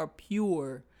 They are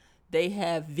pure. They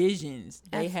have visions.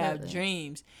 They have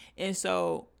dreams. And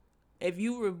so if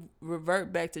you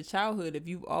revert back to childhood, if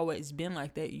you've always been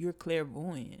like that, you're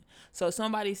clairvoyant. So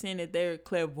somebody saying that they're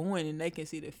clairvoyant and they can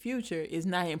see the future is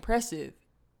not impressive.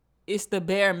 It's the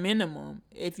bare minimum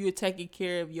if you're taking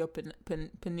care of your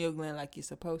pineal gland like you're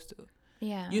supposed to.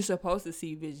 Yeah. You're supposed to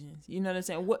see visions. You know what I'm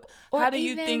saying? How do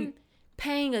you think?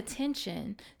 Paying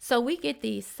attention. So we get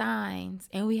these signs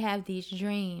and we have these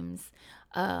dreams.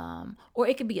 Or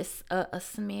it could be a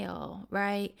smell,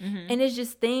 right? And it's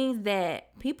just things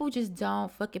that people just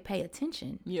don't fucking pay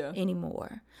attention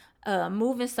anymore.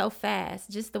 Moving so fast,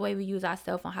 just the way we use our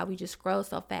cell phone, how we just scroll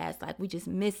so fast, like we just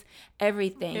miss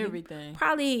everything.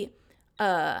 Probably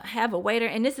have a waiter,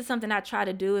 and this is something I try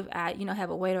to do if I have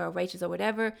a waiter or waitress or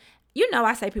whatever.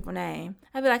 I say people's name.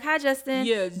 I'd be like, "Hi, Justin."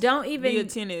 Yeah, don't even be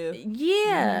attentive.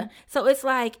 Yeah. So it's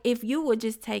like if you would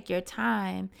just take your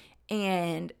time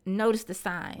and notice the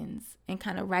signs and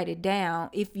kind of write it down.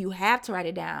 If you have to write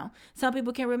it down, some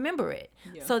people can remember it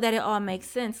so that it all makes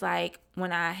sense. Like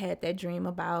when I had that dream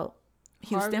about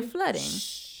Houston flooding.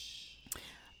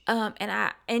 And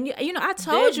I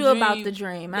told you about the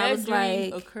dream. I was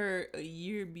like, occurred a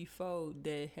year before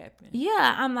that happened.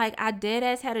 Yeah, I'm like, I dead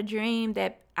ass had a dream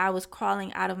that I was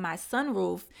crawling out of my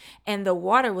sunroof and the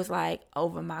water was like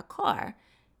over my car.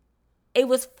 It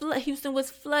was Houston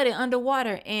was flooded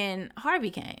underwater and Harvey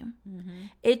came.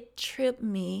 It tripped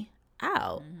me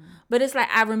out. But it's like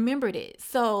I remembered it.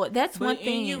 So that's one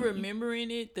thing. And you remembering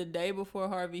it the day before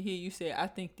Harvey hit, you said, "I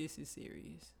think this is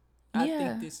serious. I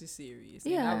think this is serious."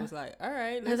 And I was like, "All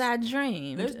right, because I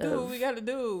dreamed. Let's do what we got to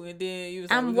do." And then you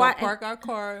was like, "We're gonna park our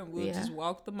car and we'll just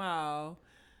walk the mile."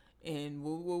 and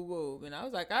woo woo woo. And I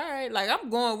was like, all right, like I'm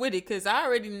going with it because I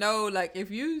already know, like if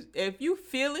you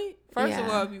feel it, first of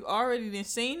all, if you already done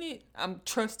seen it, I'm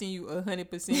trusting you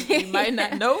 100%. You might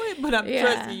not know it, but I'm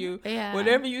trusting you. Yeah.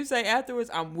 Whatever you say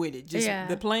afterwards, I'm with it. Just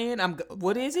the plan.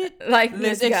 What is it? Like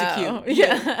let's execute.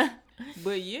 Yeah.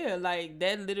 But yeah, like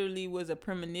that literally was a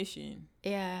premonition.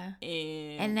 Yeah.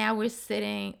 And now we're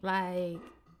sitting like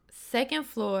second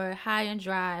floor, high and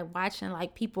dry, watching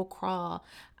like people crawl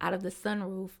out of the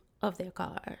sunroof of their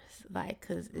cars, like,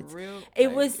 cause it's real.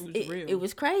 It was real. It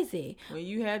was crazy. When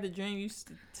you had the dream, you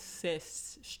sat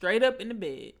straight up in the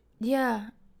bed. Yeah,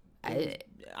 I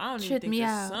don't even think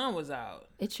the sun was out.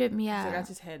 It tripped me out. Like I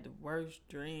just had the worst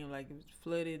dream. Like it was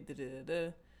flooded.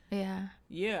 Yeah,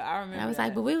 I remember. And I was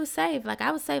like, but we were safe. Like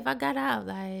I was safe. I got out.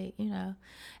 Like, you know,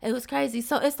 it was crazy.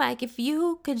 So it's like if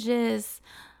you could just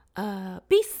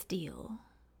be still,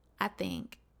 I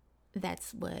think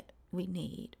that's what we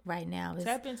need right now.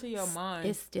 Tap into your mind.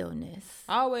 It's stillness.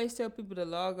 I always tell people to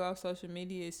log off social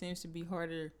media. It seems to be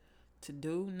harder to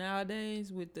do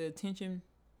nowadays with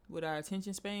our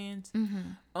attention spans.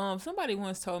 Mm-hmm. Somebody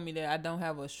once told me that I don't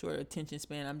have a short attention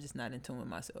span. I'm just not in tune with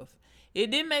myself. It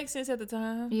didn't make sense at the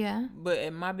time. Yeah. But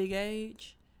at my big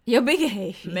age, your big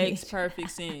age makes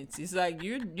perfect sense. It's like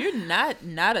you're not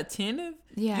attentive.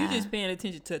 Yeah. You're just paying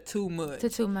attention to too much.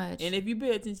 And if you pay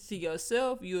attention to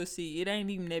yourself, you'll see it ain't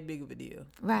even that big of a deal.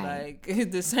 Right.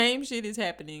 Like the same shit is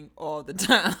happening all the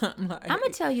time. Like, I'm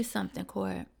gonna tell you something,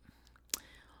 Court.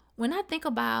 When I think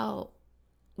about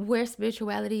where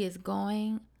spirituality is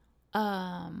going,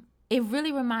 it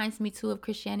really reminds me too of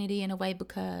Christianity in a way,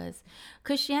 because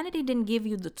Christianity didn't give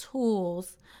you the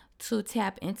tools to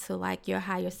tap into like your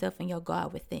higher self and your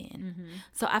God within. Mm-hmm.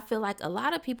 So I feel like a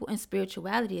lot of people in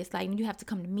spirituality, it's like, you have to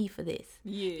come to me for this.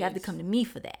 Yes. You have to come to me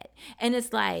for that. And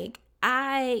it's like,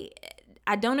 I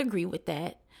don't agree with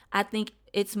that. I think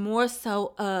it's more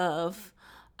so of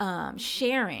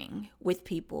sharing with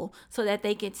people so that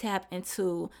they can tap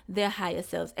into their higher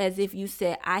selves. As if you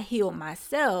said, I heal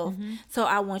myself, mm-hmm. so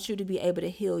I want you to be able to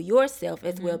heal yourself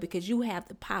as mm-hmm. well, because you have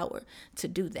the power to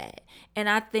do that. And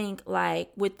I think like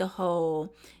with the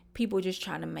whole people just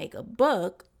trying to make a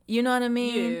buck, you know what I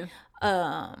mean? Yeah.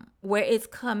 Where it's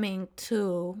coming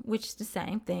to, which is the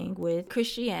same thing with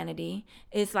Christianity,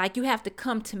 it's like you have to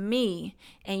come to me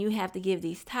and you have to give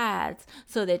these tithes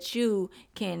so that you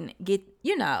can get,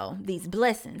 you know, these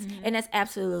blessings. Mm-hmm. And that's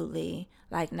absolutely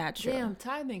like not true. Damn,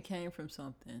 tithing came from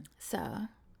something. So.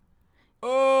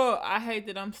 Oh, I hate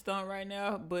that I'm stunned right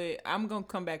now, but I'm going to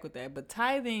come back with that. But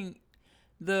tithing,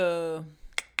 the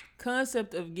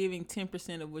concept of giving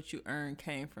 10% of what you earn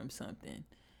came from something.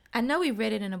 I know we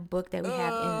read it in a book that we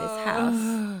have in this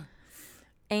house.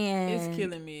 And it's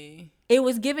killing me. It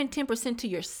was giving 10% to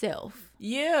yourself.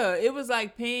 Yeah, it was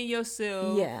like paying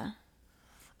yourself. Yeah.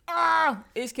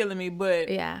 It's killing me, but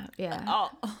yeah.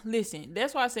 Listen,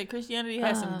 that's why I say Christianity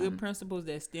has some good principles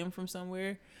that stem from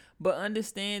somewhere, but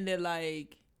understand that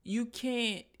like you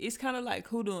can't. It's kind of like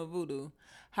hoodoo and voodoo,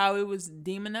 how it was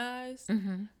demonized,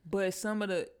 mm-hmm.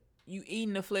 but you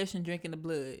eating the flesh and drinking the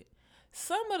blood.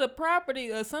 Some of the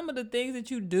property or some of the things that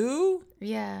you do,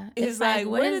 it's like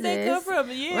where did they come from?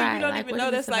 Yeah, right. You don't even know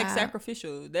that's like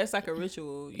sacrificial. That's like a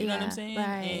ritual. You know what I'm saying?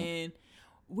 Right. And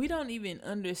we don't even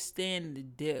understand the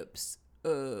depths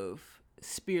of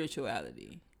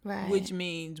spirituality, right? Which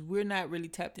means we're not really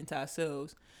tapped into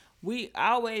ourselves. We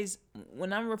always,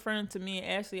 when I'm referring to me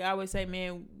and Ashley, I always say,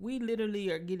 man, we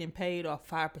literally are getting paid off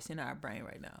 5% of our brain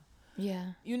right now.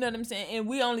 Yeah. You know what I'm saying? And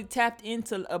we only tapped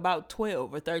into about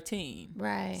 12 or 13.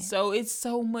 Right. So it's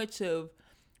so much of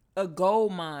a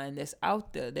gold mine that's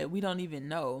out there that we don't even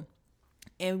know.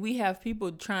 And we have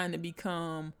people trying to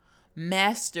become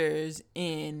masters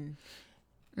in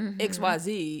mm-hmm.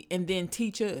 XYZ and then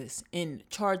teach us and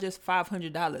charge us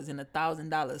 $500 and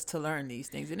 $1,000 to learn these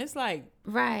things. And it's like,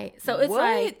 right. So it's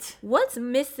like, what's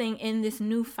missing in this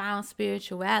newfound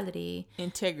spirituality?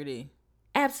 Integrity.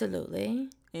 Absolutely.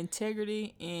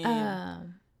 Integrity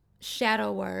and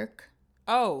shadow work.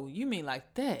 Oh, you mean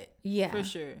like that? Yeah, for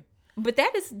sure. But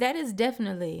that is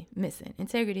definitely missing.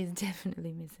 Integrity is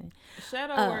definitely missing.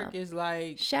 Shadow work is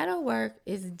like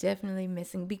definitely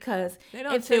missing, because they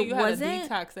don't tell you how to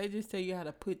detox. They just tell you how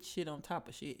to put shit on top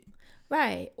of shit,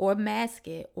 right? Or mask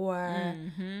it, or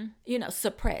mm-hmm. you know,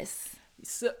 suppress.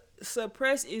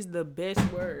 Suppress is the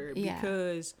best word,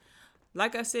 because.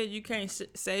 Like I said, you can't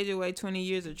sage away 20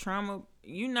 years of trauma.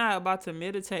 You're not about to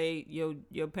meditate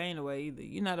your pain away either.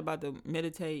 You're not about to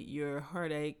meditate your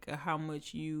heartache or how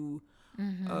much you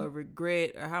mm-hmm.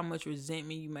 Regret or how much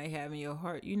resentment you may have in your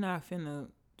heart. You're not finna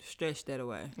stretch that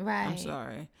away. Right. I'm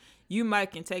sorry. You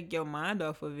might can take your mind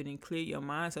off of it and clear your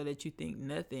mind so that you think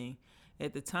nothing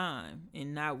at the time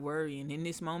and not worry, and in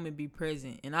this moment be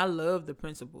present. And I love the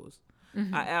principles.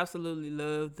 Mm-hmm. I absolutely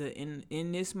love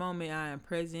in this moment I am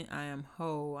present, I am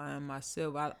whole, I am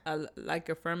myself. I like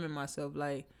affirming myself.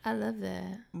 Like, I love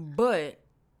that. But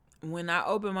when I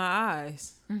open my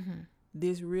eyes,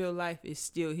 this real life is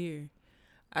still here.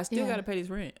 I still got to pay this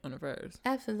rent on the first.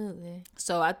 Absolutely.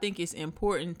 So I think it's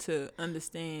important to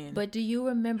understand. But do you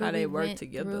remember how they work went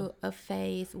together through a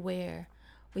phase where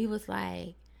we was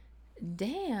like,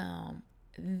 damn,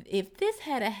 if this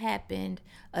had happened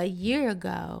a year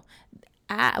ago,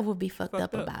 I would be fucked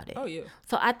up about it. Oh, yeah.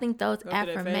 So I think those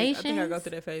affirmations. I think I go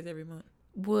through that phase every month.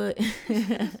 Would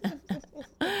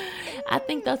I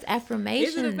think those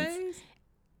affirmations. Is it a phase?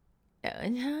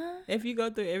 If you go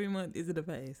through every month, is it a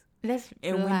phase?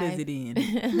 And when does it end?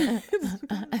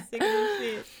 Sick of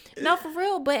this shit. No, for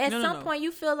real. But at some point,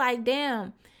 you feel like,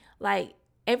 damn, like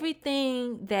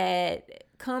everything that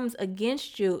comes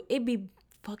against you, it be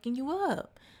fucking you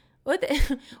up. What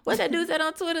that dude said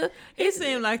on Twitter? It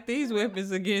seemed like these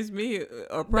weapons against me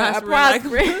are prospering.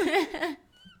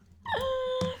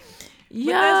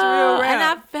 Yo, and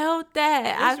I felt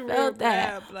that.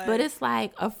 Like, but it's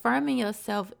like affirming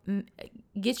yourself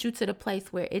gets you to the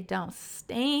place where it don't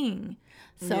sting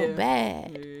so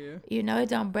bad. Yeah. You know, it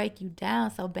don't break you down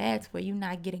so bad to where you're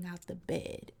not getting out the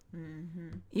bed.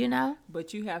 Mm-hmm. You know?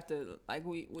 But you have to, like,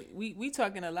 we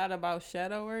talking a lot about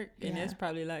shadow work, and that's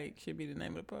probably, like, should be the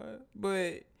name of the pod.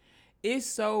 But it's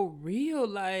so real,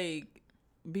 like,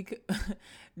 because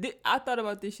I thought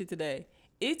about this shit today.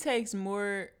 It takes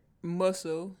more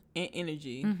muscle and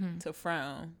energy to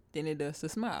frown than it does to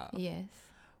smile. Yes.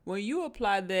 When you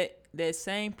apply that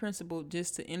same principle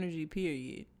just to energy,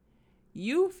 period,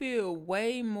 you feel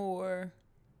way more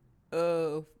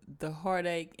of the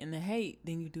heartache and the hate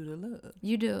than you do the love.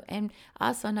 You do. And I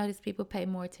also notice people pay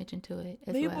more attention to it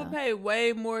as well. People pay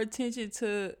way more attention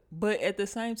to, but at the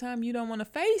same time, you don't want to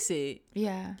face it.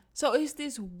 Yeah. So it's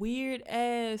this weird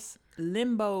ass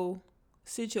limbo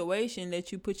situation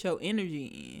that you put your energy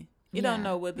in. You don't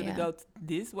know whether to go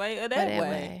this way or that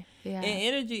way. Yeah.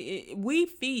 And energy, we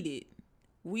feed it.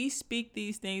 We speak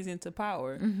these things into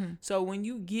power. Mm-hmm. So when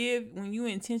you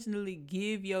intentionally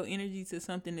give your energy to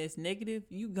something that's negative,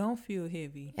 you gonna feel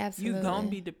heavy. Absolutely. You gonna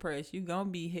be depressed. You gonna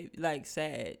be heavy, like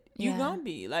sad. You gonna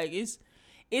be like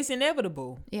it's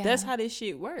inevitable. Yeah. That's how this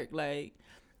shit work. Like,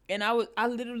 and I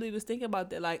literally was thinking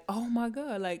about that. Like, oh my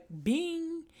God, like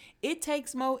it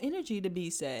takes more energy to be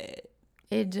sad.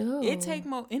 It do. It take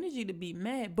more energy to be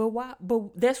mad. But why?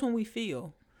 But that's when we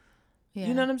feel. Yeah.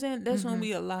 You know what I'm saying? That's when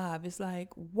we alive. It's like,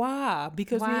 why?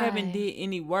 Because we haven't did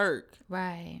any work.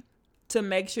 Right. To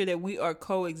make sure that we are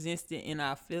coexistent in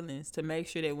our feelings. To make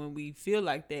sure that when we feel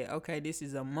like that, okay, this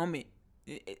is a moment.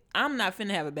 I'm not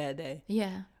finna have a bad day.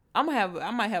 Yeah. I might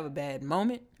have a bad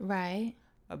moment. Right.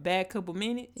 A bad couple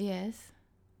minutes. Yes.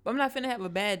 But I'm not finna have a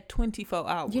bad 24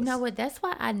 hours. You know what? That's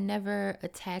why I never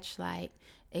attach like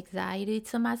anxiety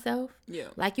to myself. Yeah.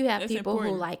 Like you have people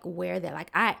who like wear that. Like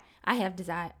I have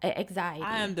anxiety.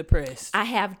 I am depressed. I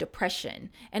have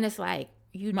depression. And it's like,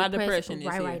 you my depressed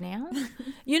depression right now.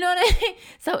 You know what I mean?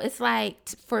 So it's like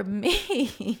for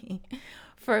me,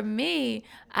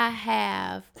 I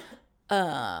have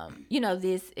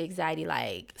this anxiety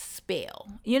like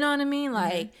spell. You know what I mean?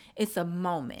 Like it's a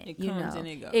moment. It comes and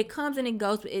it goes. It comes and it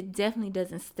goes, but it definitely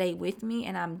doesn't stay with me,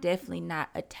 and I'm definitely not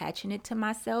attaching it to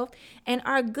myself. And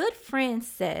our good friend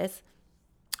says,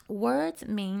 words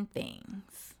mean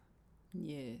things.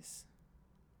 Yes.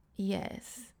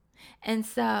 Yes. And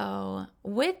so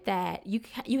with that,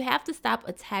 you have to stop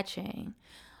attaching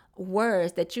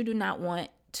words that you do not want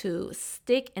to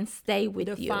stick and stay with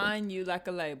you. Define you like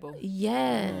a label.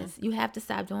 Yes. You have to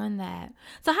stop doing that.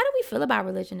 So how do we feel about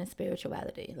religion and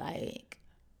spirituality? Like,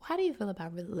 how do you feel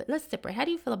about religion? Let's separate. How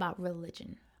do you feel about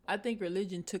religion? I think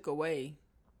religion took away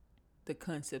the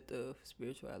concept of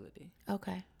spirituality.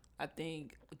 Okay. I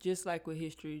think just like with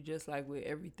history, just like with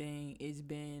everything, it's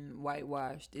been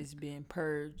whitewashed, it's been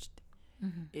purged,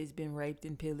 it's been raped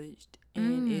and pillaged,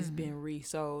 and it's been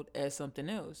resold as something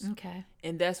else. Okay.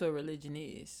 And that's what religion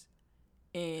is.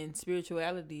 And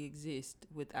spirituality exists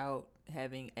without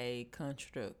having a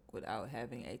construct, without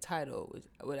having a title,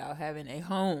 without having a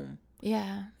home.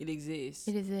 Yeah. It exists.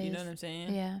 It exists. You know what I'm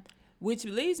saying? Yeah. Which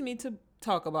leads me to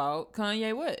talk about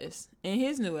Kanye West and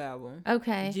his new album.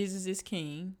 Okay. Jesus is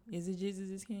King. Is it Jesus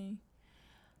is King?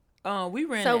 We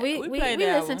ran. So that. we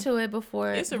listened to it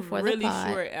before. It's a before really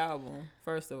short album,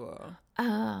 first of all.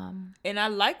 And I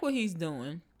like what he's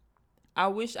doing. I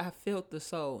wish I felt the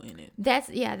soul in it. That's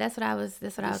what I was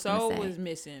gonna say. The soul was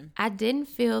missing. I didn't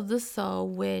feel the soul,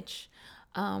 which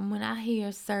when I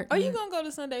hear certain... Are you gonna go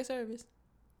to Sunday service?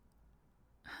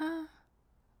 Huh?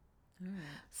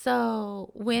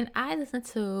 So when I listen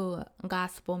to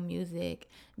gospel music,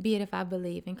 be it if I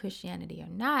believe in Christianity or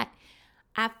not,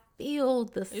 I feel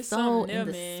the soul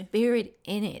and the spirit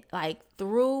in it, like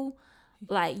through,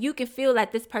 like you can feel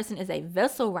like this person is a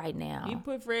vessel right now. He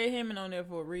put Fred Hammond on there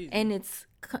for a reason, and it's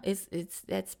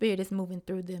that spirit is moving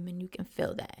through them, and you can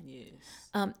feel that. Yes.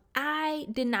 I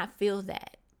did not feel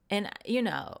that, and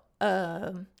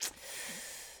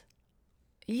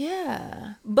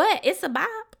yeah, but it's a bop.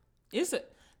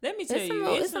 Let me tell you,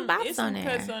 it's some cuts on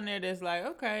there that's like,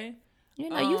 okay.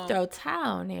 You throw Ty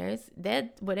on there. It's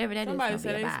that whatever that somebody is.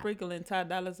 Somebody said they sprinkling Ty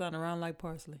Dolla $ign around like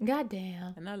parsley.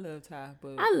 Goddamn. And I love Ty,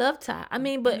 but I love Ty. I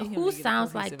mean, but who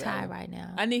sounds like Ty right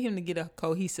now? I need him to get a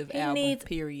cohesive album. Needs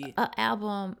period. An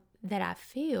album that I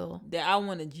feel that I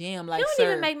want to jam like. He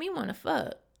don't even make me want to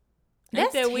fuck.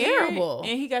 That's terrible. Weird?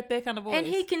 And he got that kind of voice. And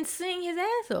he can sing his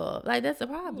ass off. Like, that's a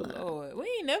problem. Oh, Lord. We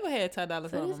ain't never had Ty Dolla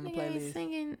 $ign on the playlist.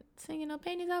 Ain't singing no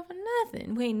panties off for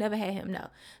nothing. We ain't never had him, no.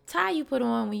 Ty you put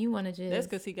on when you want to just... That's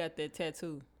because he got that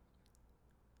tattoo.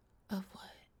 Of what?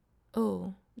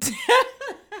 Oh.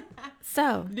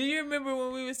 So. Do you remember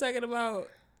when we was talking about...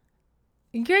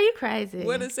 Girl, you crazy.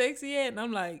 What a sexy at? And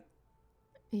I'm like...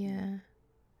 Yeah.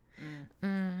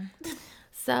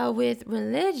 So with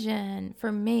religion,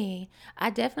 for me, I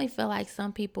definitely feel like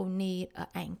some people need an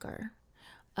anchor.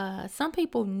 Some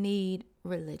people need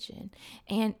religion.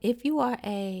 And if you are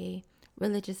a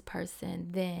religious person,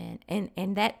 then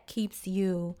and that keeps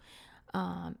you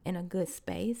in a good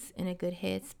space, in a good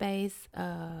headspace.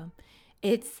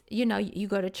 It's, you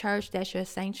go to church, that's your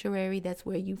sanctuary. That's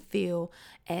where you feel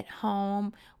at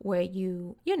home, where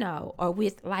you are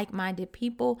with like-minded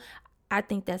people. I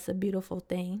think that's a beautiful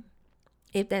thing.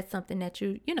 If that's something that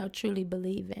you truly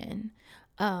believe in.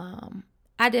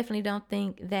 I definitely don't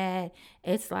think that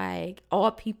it's like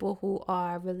all people who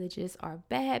are religious are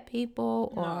bad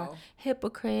people or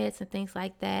hypocrites and things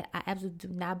like that. I absolutely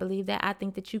do not believe that. I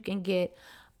think that you can get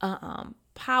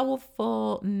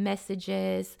powerful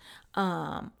messages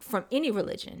from any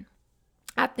religion.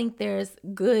 I think there's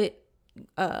good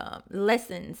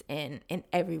lessons in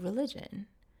every religion.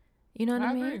 You know what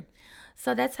I mean? Agree.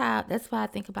 So that's why I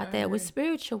think about that. With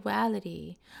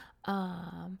spirituality,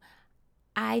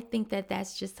 I think that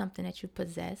that's just something that you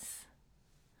possess.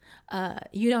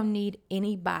 You don't need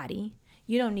anybody.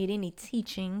 You don't need any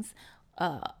teachings,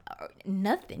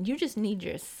 nothing. You just need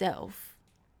yourself.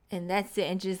 And that's it.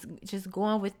 And just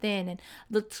going within. And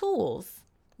the tools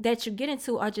that you get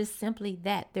into are just simply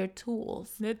that. They're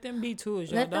tools. Let them be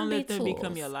tools, y'all. Don't let them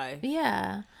become your life.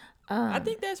 Yeah. I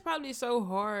think that's probably so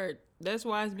hard. That's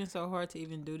why it's been so hard to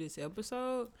even do this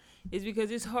episode. Is because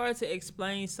it's hard to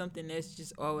explain something that's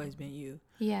just always been you.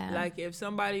 Yeah. Like if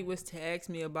somebody was to ask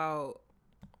me about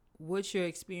what's your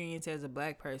experience as a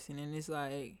black person, and it's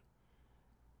like,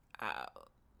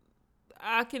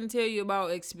 I can tell you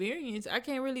about experience. I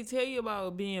can't really tell you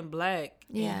about being black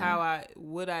and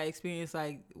what I experienced,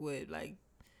 like with like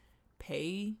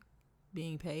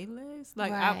being paid less.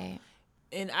 Like right.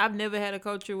 I've never had a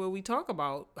culture where we talk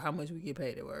about how much we get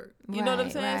paid at work. You know what I'm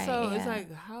saying? Right, so it's like,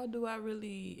 how do I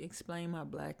really explain my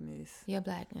blackness? Your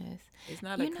blackness. It's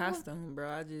not a costume, bro.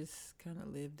 I just kind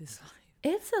of live this life.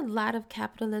 It's a lot of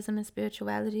capitalism and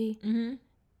spirituality. Mm-hmm.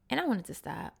 And I wanted to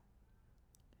stop.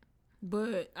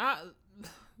 But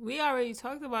we already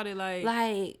talked about it.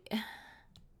 Like,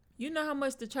 you know how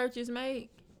much the churches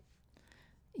make?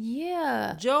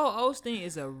 Yeah. Joel Osteen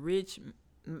is a rich,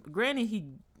 granted, he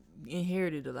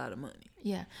inherited a lot of money.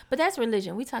 Yeah, but that's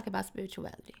religion. We talk about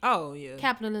spirituality. Oh yeah,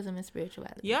 capitalism and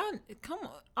spirituality. Yeah, come on,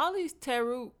 all these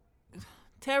tarot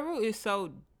is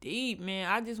so deep, man.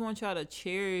 I just want y'all to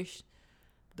cherish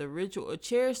the ritual, or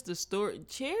cherish the story,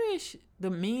 cherish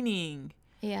the meaning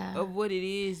of what it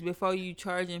is before you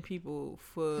charging people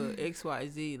for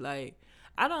XYZ. Like,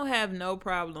 I don't have no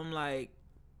problem I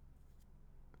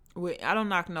don't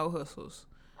knock no hustles.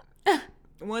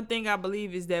 One thing I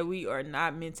believe is that we are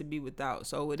not meant to be without.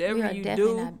 So whatever you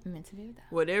do, not meant to be without.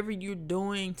 Whatever you're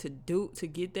doing to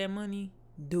get that money,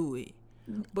 do it.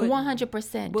 But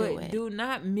 100% do it. But do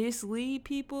not mislead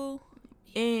people.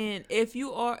 And if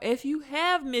you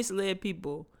have misled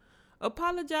people,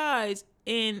 apologize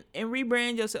and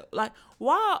rebrand yourself. Like,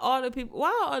 why are all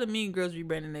the mean girls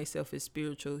rebranding themselves as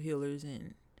spiritual healers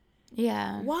and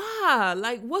why?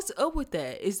 Like, what's up with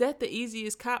that? Is that the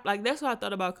easiest cop? Like, that's what I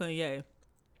thought about Kanye.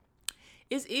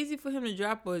 It's easy for him to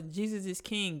drop a Jesus is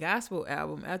King gospel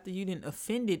album after you done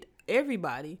offended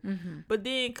everybody. But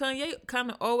then Kanye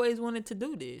kind of always wanted to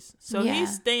do this. So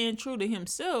he's staying true to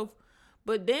himself.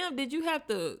 But damn, did you have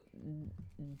to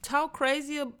talk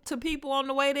crazy to people on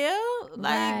the way there?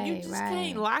 Like, you just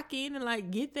can't lock in and,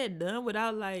 like, get that done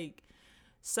without, like,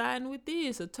 siding with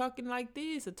this or talking like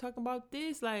this or talking about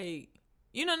this. Like,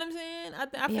 you know what I'm saying?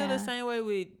 I feel the same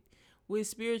way with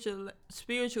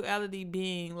spirituality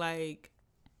being, like,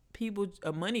 people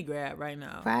a money grab right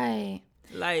now. Right.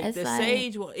 Like, it's the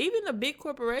sage one. Even the big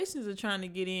corporations are trying to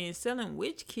get in, selling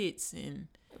witch kits and...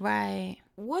 Right.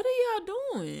 What are y'all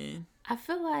doing? I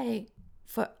feel like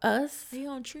for us... Are you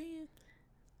on trend?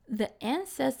 The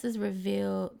ancestors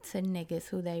revealed to niggas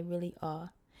who they really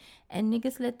are. And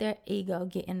niggas let their ego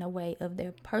get in the way of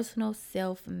their personal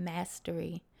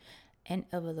self-mastery and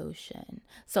evolution.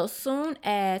 So soon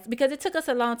as... Because it took us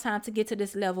a long time to get to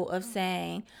this level of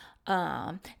saying...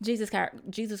 Jesus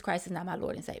Christ is not my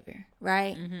Lord and Savior,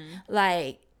 right?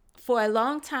 Like, for a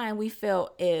long time we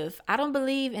felt, if I don't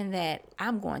believe in that,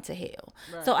 I'm going to hell.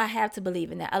 Right. So I have to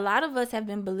believe in that. A lot of us have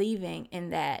been believing in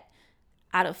that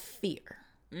out of fear,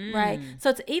 right?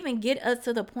 So to even get us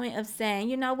to the point of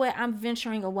saying, you know what, I'm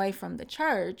venturing away from the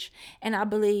church and I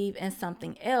believe in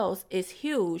something else is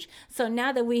huge. So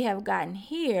now that we have gotten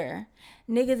here,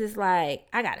 niggas is like,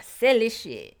 I gotta sell this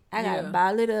shit. I gotta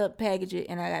bottle it up, package it,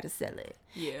 and I gotta sell it.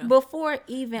 Yeah. Before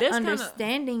even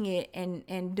understanding it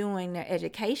and doing their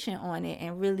education on it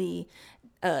and really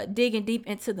digging deep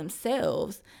into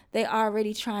themselves, they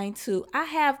already trying to. I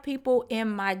have people in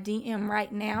my DM right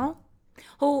now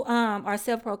who are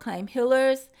self-proclaimed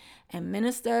healers and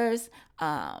ministers,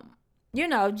 you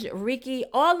know, Ricky,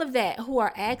 all of that, who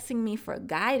are asking me for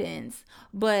guidance,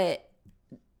 but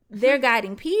they're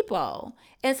guiding people.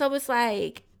 And so it's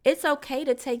like, it's okay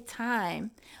to take time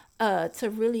to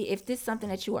really, if this is something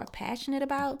that you are passionate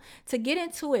about, to get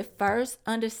into it first,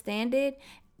 understand it,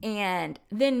 and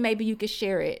then maybe you could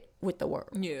share it with the world.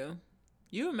 Yeah.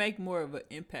 You would make more of an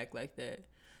impact like that.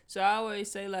 So I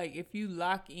always say, like, if you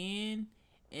lock in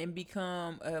and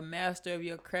become a master of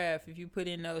your craft, if you put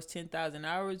in those 10,000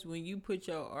 hours, when you put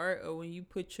your art or when you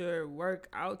put your work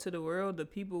out to the world, the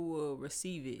people will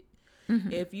receive it.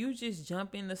 If you just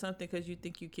jump into something because you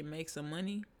think you can make some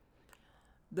money,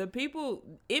 the people,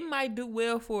 it might do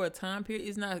well for a time period.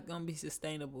 It's not going to be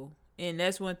sustainable. And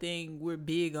that's one thing we're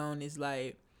big on is,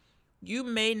 like, you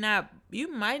might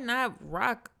not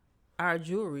rock our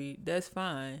jewelry. That's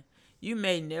fine. You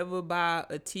may never buy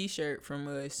a t-shirt from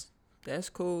us. That's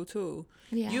cool too.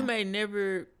 Yeah. You may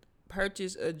never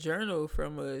purchase a journal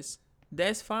from us.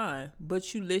 That's fine.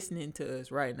 But you listening to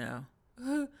us right now.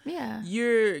 Yeah,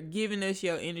 you're giving us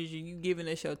your energy, you giving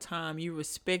us your time, you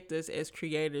respect us as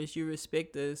creators, you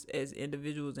respect us as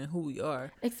individuals and who we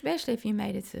are, especially if you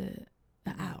made it to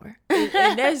an hour.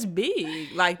 and that's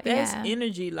big, like, that's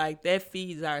energy, like, that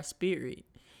feeds our spirit,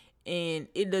 and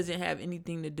it doesn't have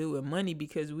anything to do with money,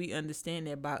 because we understand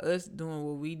that by us doing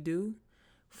what we do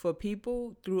for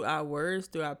people through our words,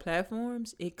 through our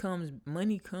platforms,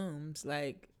 money comes,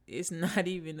 like, it's not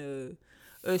even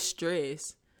a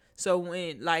stress. So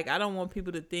when, like, I don't want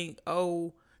people to think,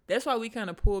 oh, that's why we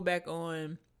kind of pull back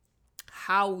on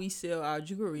how we sell our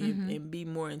jewelry and be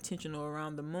more intentional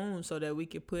around the moon, so that we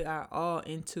can put our all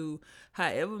into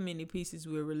however many pieces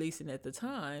we're releasing at the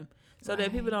time, so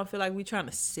that people don't feel like we're trying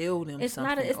to sell them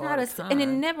something. It's not a and it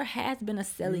never has been a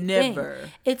selling thing.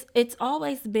 It's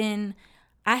always been,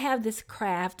 I have this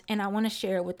craft and I want to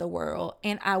share it with the world,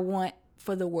 and I want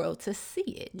for the world to see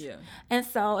it. Yeah. And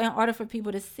so in order for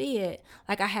people to see it,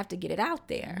 like, I have to get it out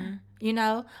there, you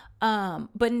know?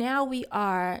 But now we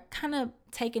are kind of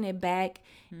taking it back,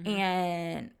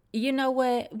 and you know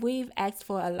what? We've asked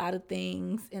for a lot of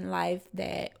things in life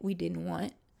that we didn't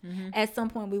want. At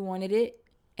some point we wanted it,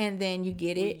 and then you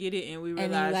get it. We get it and we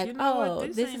realize, like, you know, oh,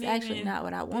 this is actually not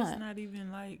what I want. It's not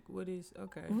even like what is,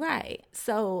 okay. Right.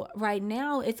 So right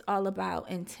now it's all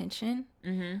about intention.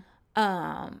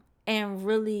 And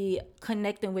really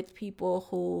connecting with people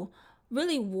who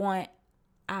really want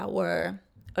our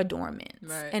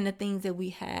adornments and the things that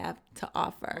we have to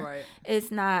offer. Right.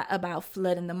 It's not about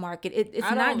flooding the market. It's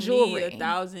not jewelry.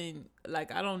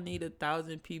 I don't need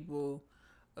 1,000 people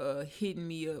hitting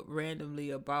me up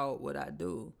randomly about what I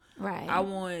do. Right. I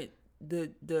want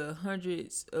the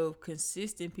hundreds of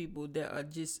consistent people that are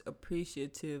just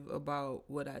appreciative about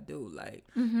what I do. Like,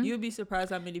 you'll be surprised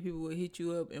how many people will hit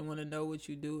you up and want to know what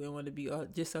you do and want to be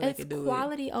just so they can do it. It's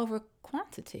quality over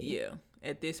quantity. Yeah,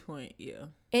 at this point, yeah.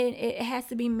 And it has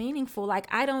to be meaningful. Like,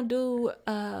 I don't do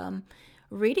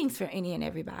readings for any and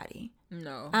everybody.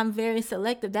 No. I'm very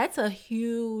selective. That's a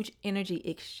huge energy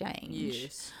exchange.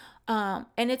 Yes. And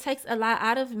it takes a lot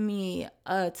out of me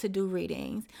to do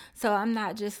readings. So I'm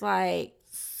not just like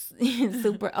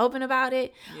super open about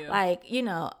it. Yeah. Like, you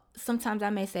know, sometimes I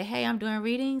may say, hey, I'm doing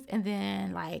readings, and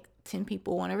then like 10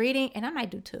 people want a reading, and I might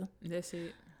do 2. That's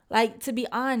it. Like, to be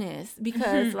honest,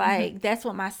 because like that's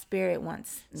what my spirit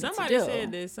wants me to do.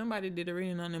 Said this. Somebody did a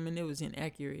reading on them and it was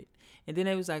inaccurate. And then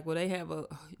it was like, well, they have a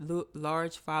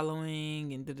large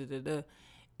following and da-da-da-da.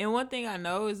 And one thing I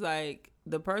know is like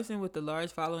the person with the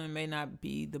large following may not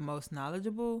be the most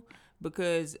knowledgeable,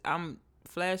 because I'm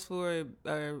flash forward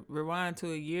or rewind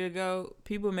to a year ago,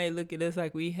 people may look at us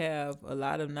like we have a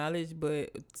lot of knowledge,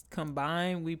 but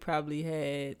combined we probably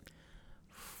had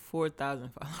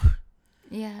 4,000 followers.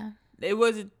 Yeah. It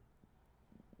wasn't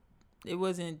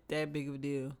that big of a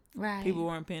deal. Right. People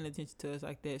weren't paying attention to us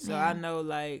like that. So yeah. I know,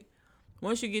 like,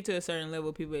 once you get to a certain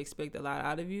level, people expect a lot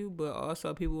out of you, but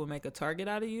also people will make a target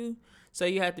out of you. So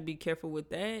you have to be careful with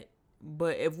that.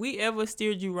 But if we ever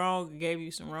steered you wrong, gave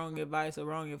you some wrong advice or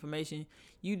wrong information,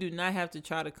 you do not have to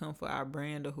try to come for our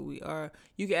brand or who we are.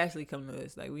 You can actually come to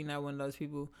us. Like, we're not one of those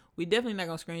people. We definitely not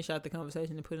going to screenshot the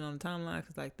conversation and put it on the timeline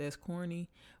because, like, that's corny.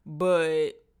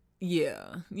 But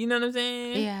yeah, you know what I'm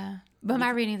saying? Yeah, but my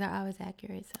readings are always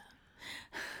accurate.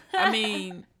 So I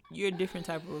mean, you're a different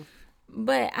type of.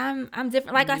 But I'm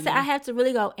different. Like I said, I have to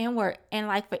really go inward, and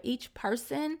like for each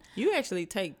person, you actually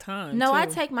take time. No, too. I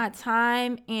take my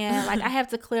time, and like I have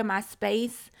to clear my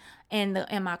space and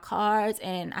my cards,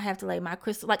 and I have to lay my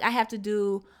crystal. Like I have to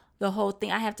do the whole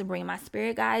thing. I have to bring my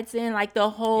spirit guides in, like the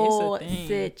whole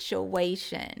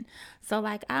situation. So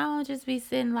like I don't just be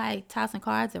sitting like tossing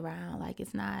cards around. Like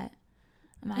I'm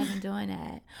not even doing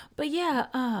that. But yeah,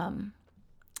 I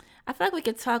feel like we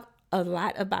could talk a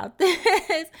lot about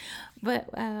this, but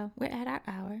we're at our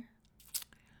hour.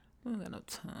 We don't got no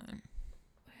time.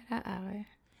 We're at our hour.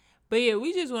 But yeah,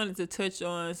 we just wanted to touch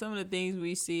on some of the things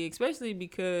we see, especially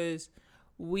because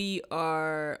we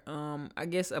are, I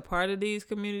guess, a part of these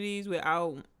communities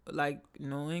without like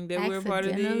knowing that we're a part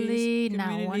of these communities.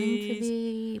 Not wanting to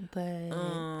be, but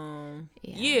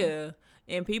yeah.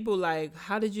 And people like,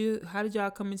 how did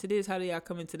y'all come into this? How did y'all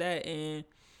come into that? And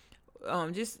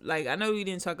just like, I know we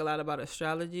didn't talk a lot about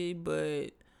astrology,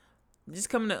 but just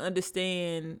coming to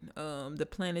understand the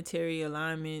planetary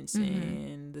alignments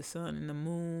and the sun and the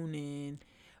moon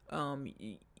and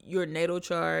your natal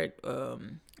chart,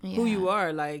 who you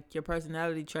are, like your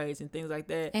personality traits and things like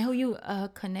that, and who you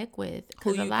connect with.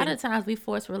 Because a lot of times we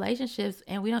force relationships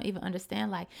and we don't even understand,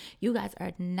 like, you guys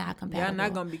are not compatible. Y'all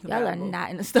not gonna be compatible. Y'all are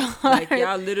not in the stars. Like,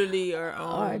 y'all literally are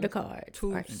on the cards,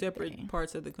 two separate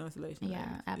parts of the constellation.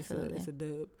 Yeah, absolutely. It's a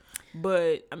dub.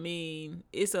 But I mean,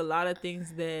 it's a lot of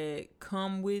things that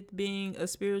come with being a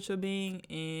spiritual being,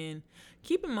 and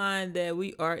keep in mind that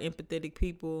we are empathetic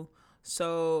people.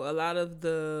 So a lot of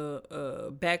the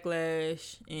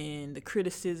backlash and the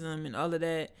criticism and all of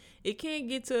that, it can't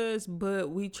get to us, but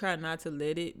we try not to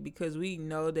let it, because we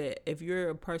know that if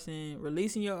you're a person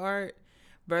releasing your art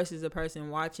versus a person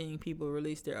watching people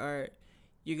release their art,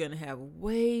 you're going to have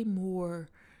way more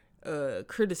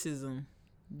criticism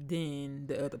than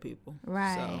the other people.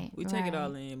 Right. So we take it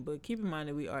all in, but keep in mind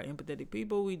that we are empathetic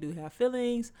people. We do have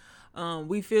feelings.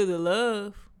 We feel the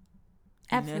love.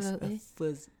 Absolutely.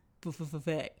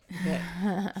 Fact.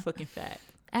 Fucking fact.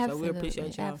 Absolutely. So we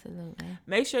appreciate y'all. Absolutely.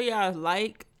 Make sure y'all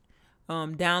like,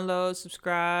 download,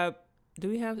 subscribe.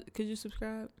 Could you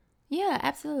subscribe? Yeah,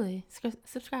 absolutely.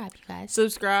 Subscribe, you guys.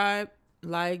 Subscribe,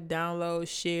 like, download,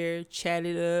 share, chat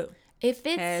it up. If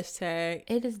it's hashtag.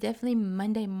 It is definitely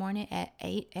Monday morning at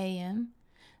 8 a.m.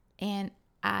 And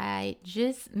I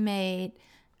just made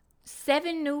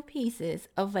 7 new pieces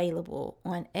available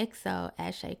on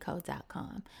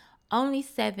exo@shayco.com. Only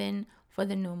 7 for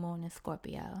the new moon in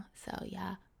Scorpio. So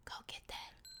y'all, go get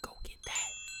that. Go get that.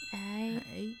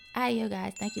 All right, you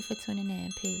guys. Thank you for tuning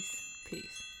in. Peace.